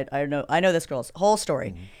 here I know this girl's whole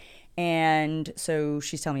story. Mm-hmm. And so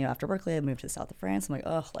she's telling me after Berkeley, I moved to the south of France. I'm like,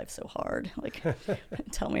 oh, life's so hard. Like,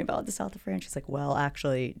 tell me about the south of France. She's like, well,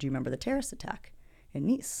 actually, do you remember the terrorist attack in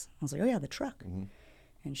Nice? I was like, oh, yeah, the truck. Mm-hmm.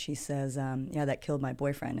 And she says, yeah, that killed my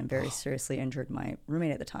boyfriend and very seriously injured my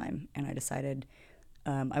roommate at the time. And I decided,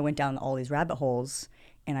 I went down all these rabbit holes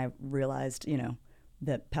and I realized,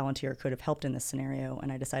 that Palantir could have helped in this scenario. And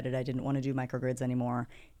I decided I didn't want to do microgrids anymore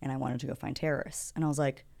and I wanted to go find terrorists. And I was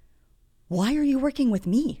like, why are you working with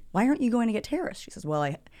me? Why aren't you going to get terrorists? She says, well,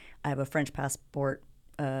 I have a French passport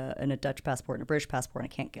and a Dutch passport and a British passport, and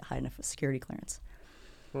I can't get high enough security clearance.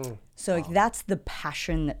 So like, that's the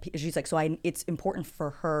passion that she's like, it's important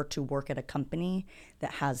for her to work at a company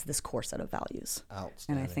that has this core set of values.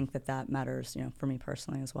 And I think that matters, for me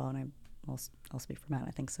personally as well. And I'll speak for Matt.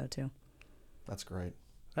 I think so too. That's great.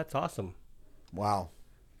 That's awesome. Wow.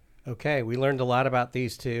 Okay, we learned a lot about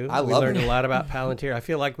these two. We learned a lot about Palantir. I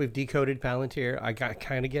feel like we've decoded Palantir. I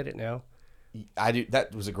kind of get it now. I do.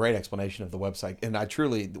 That was a great explanation of the website. And I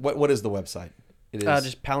truly, what is the website? It is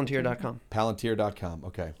just Palantir.com. Palantir.com.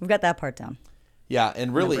 Okay. We've got that part down. Yeah,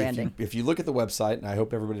 and really, branding. if you look at the website, and I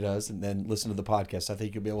hope everybody does, and then listen to the podcast, I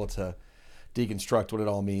think you'll be able to deconstruct what it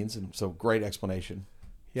all means. And so, great explanation.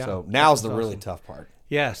 Yeah, so now's the really tough part.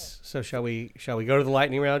 Yes. So shall we go to the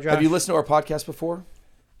lightning round, Josh? Have you listened to our podcast before?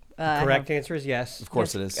 Correct answer is yes. Of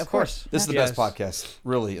course it is. Of course. This is the Yes. best podcast,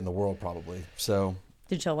 really, in the world, probably. So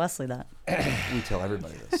Did you tell Wesley that? we tell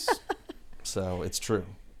everybody this. So it's true.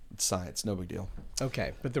 It's science. No big deal.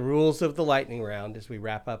 Okay, but the rules of the lightning round, as we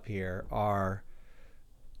wrap up here, are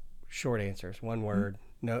short answers, one word,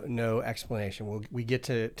 no explanation. We get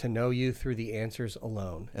to know you through the answers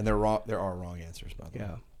alone. And there are wrong answers, by the way.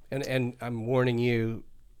 Yeah, and I'm warning you,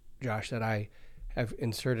 Josh, that I have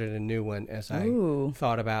inserted a new one as I Ooh.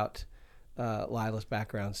 thought about Lila's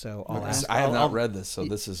background, so I'll Okay. ask. I have not I'll- read this, so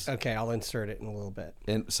this is. Okay, I'll insert it in a little bit.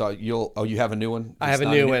 And so you have a new one? I have It's a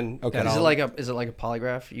not new in here? one Okay. that Is I'll- it like a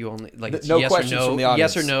polygraph? You only like it's No yes questions or no, from the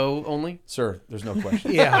audience. yes or no only. Sir, there's no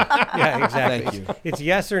question. Yeah, exactly. Thank you. It's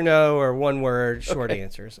yes or no or one word, short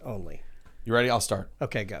answers only. You ready? I'll start.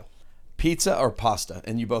 Okay, go. Pizza or pasta?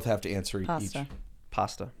 And you both have to answer Pasta. each.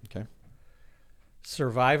 Pasta. Okay.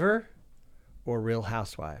 Survivor or Real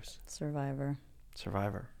Housewives? Survivor.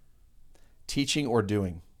 Survivor. Teaching or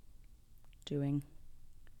doing? Doing.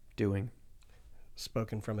 Doing.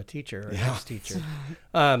 Spoken from a teacher or Yeah. ex-teacher.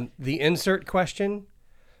 The insert question,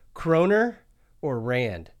 Kroner or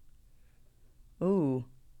Rand? Ooh.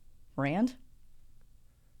 Rand?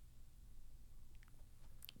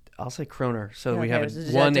 I'll say Kroner. So we Okay, have is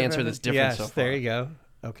it one different? answer that's different Yes, so far. there you go.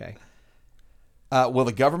 Okay. Will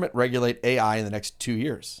the government regulate AI in the next 2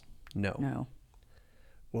 years? No. No.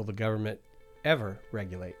 Will the government ever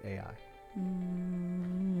regulate AI?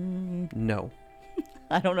 No.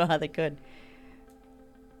 I don't know how they could.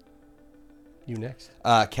 You next.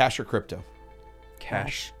 Cash or crypto?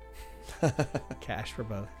 Cash. Cash for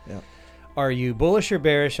both. Yeah. Are you bullish or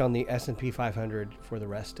bearish on the S&P 500 for the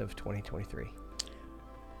rest of 2023?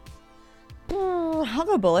 I'll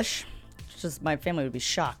go bullish. It's just my family would be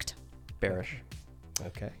shocked. Bearish.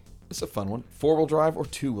 Okay. This is a fun one. 4-wheel drive or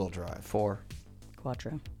 2-wheel drive? 4.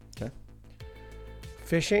 Quattro. Okay.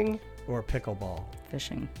 Fishing or pickleball?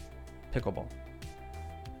 Fishing. Pickleball.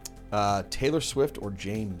 Taylor Swift or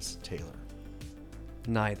James Taylor?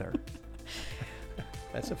 Neither.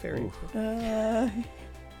 That's a fair Ooh. answer.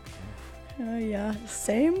 Yeah.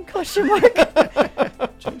 Same question mark.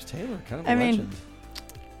 James Taylor, kind of I a mean-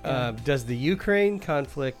 legend. Does the Ukraine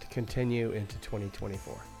conflict continue into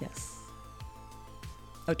 2024? Yes.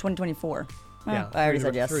 Oh, 2024. Oh, Yeah. I already through-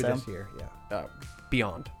 said yes. Through So. this year, yeah.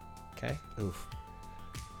 Beyond. Okay. Oof.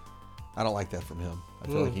 I don't like that from him. I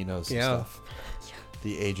feel like he knows some Yeah. stuff.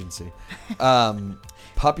 The agency.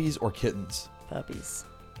 Puppies or kittens? Puppies.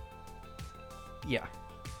 Yeah.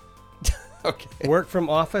 Okay. Work from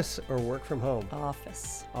office or work from home?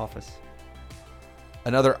 Office. Office.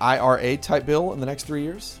 Another IRA type bill in the next 3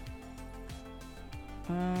 years?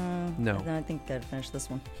 No. Then I think I'd finish this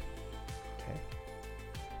one.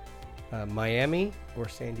 Okay. Miami or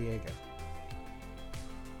San Diego?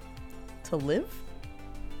 To live?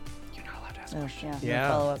 You're not allowed to ask Oh, questions. yeah. Yeah.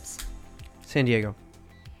 No follow-ups. San Diego.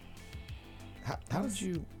 How did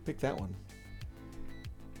you pick that one?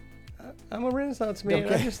 I'm a Renaissance man.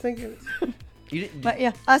 Okay. I'm just thinking. You didn't, But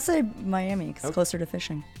yeah, I say Miami because Okay. it's closer to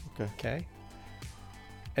fishing. Okay.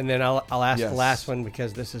 And then I'll ask Yes. the last one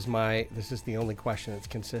because this is the only question that's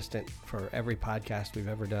consistent for every podcast we've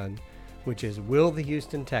ever done, which is, will the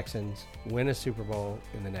Houston Texans win a Super Bowl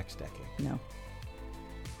in the next decade? No.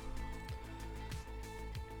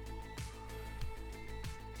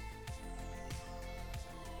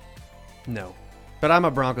 no. But I'm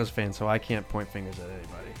a Broncos fan, so I can't point fingers at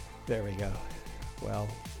anybody. There we go. Well,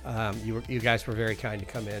 you guys were very kind to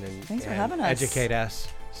come in and, Thanks for and having us. educate us.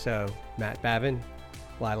 So Matt Babin,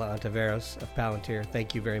 Lila Ontiveros of Palantir,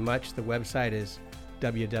 thank you very much. The website is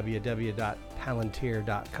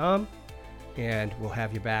www.palantir.com, and we'll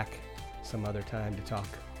have you back some other time to talk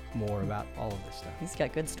more about all of this stuff. He's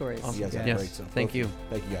got good stories. You guys have Yes. great stuff. Thank you.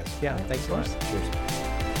 Thank you guys. Yeah, thanks a lot. Cheers.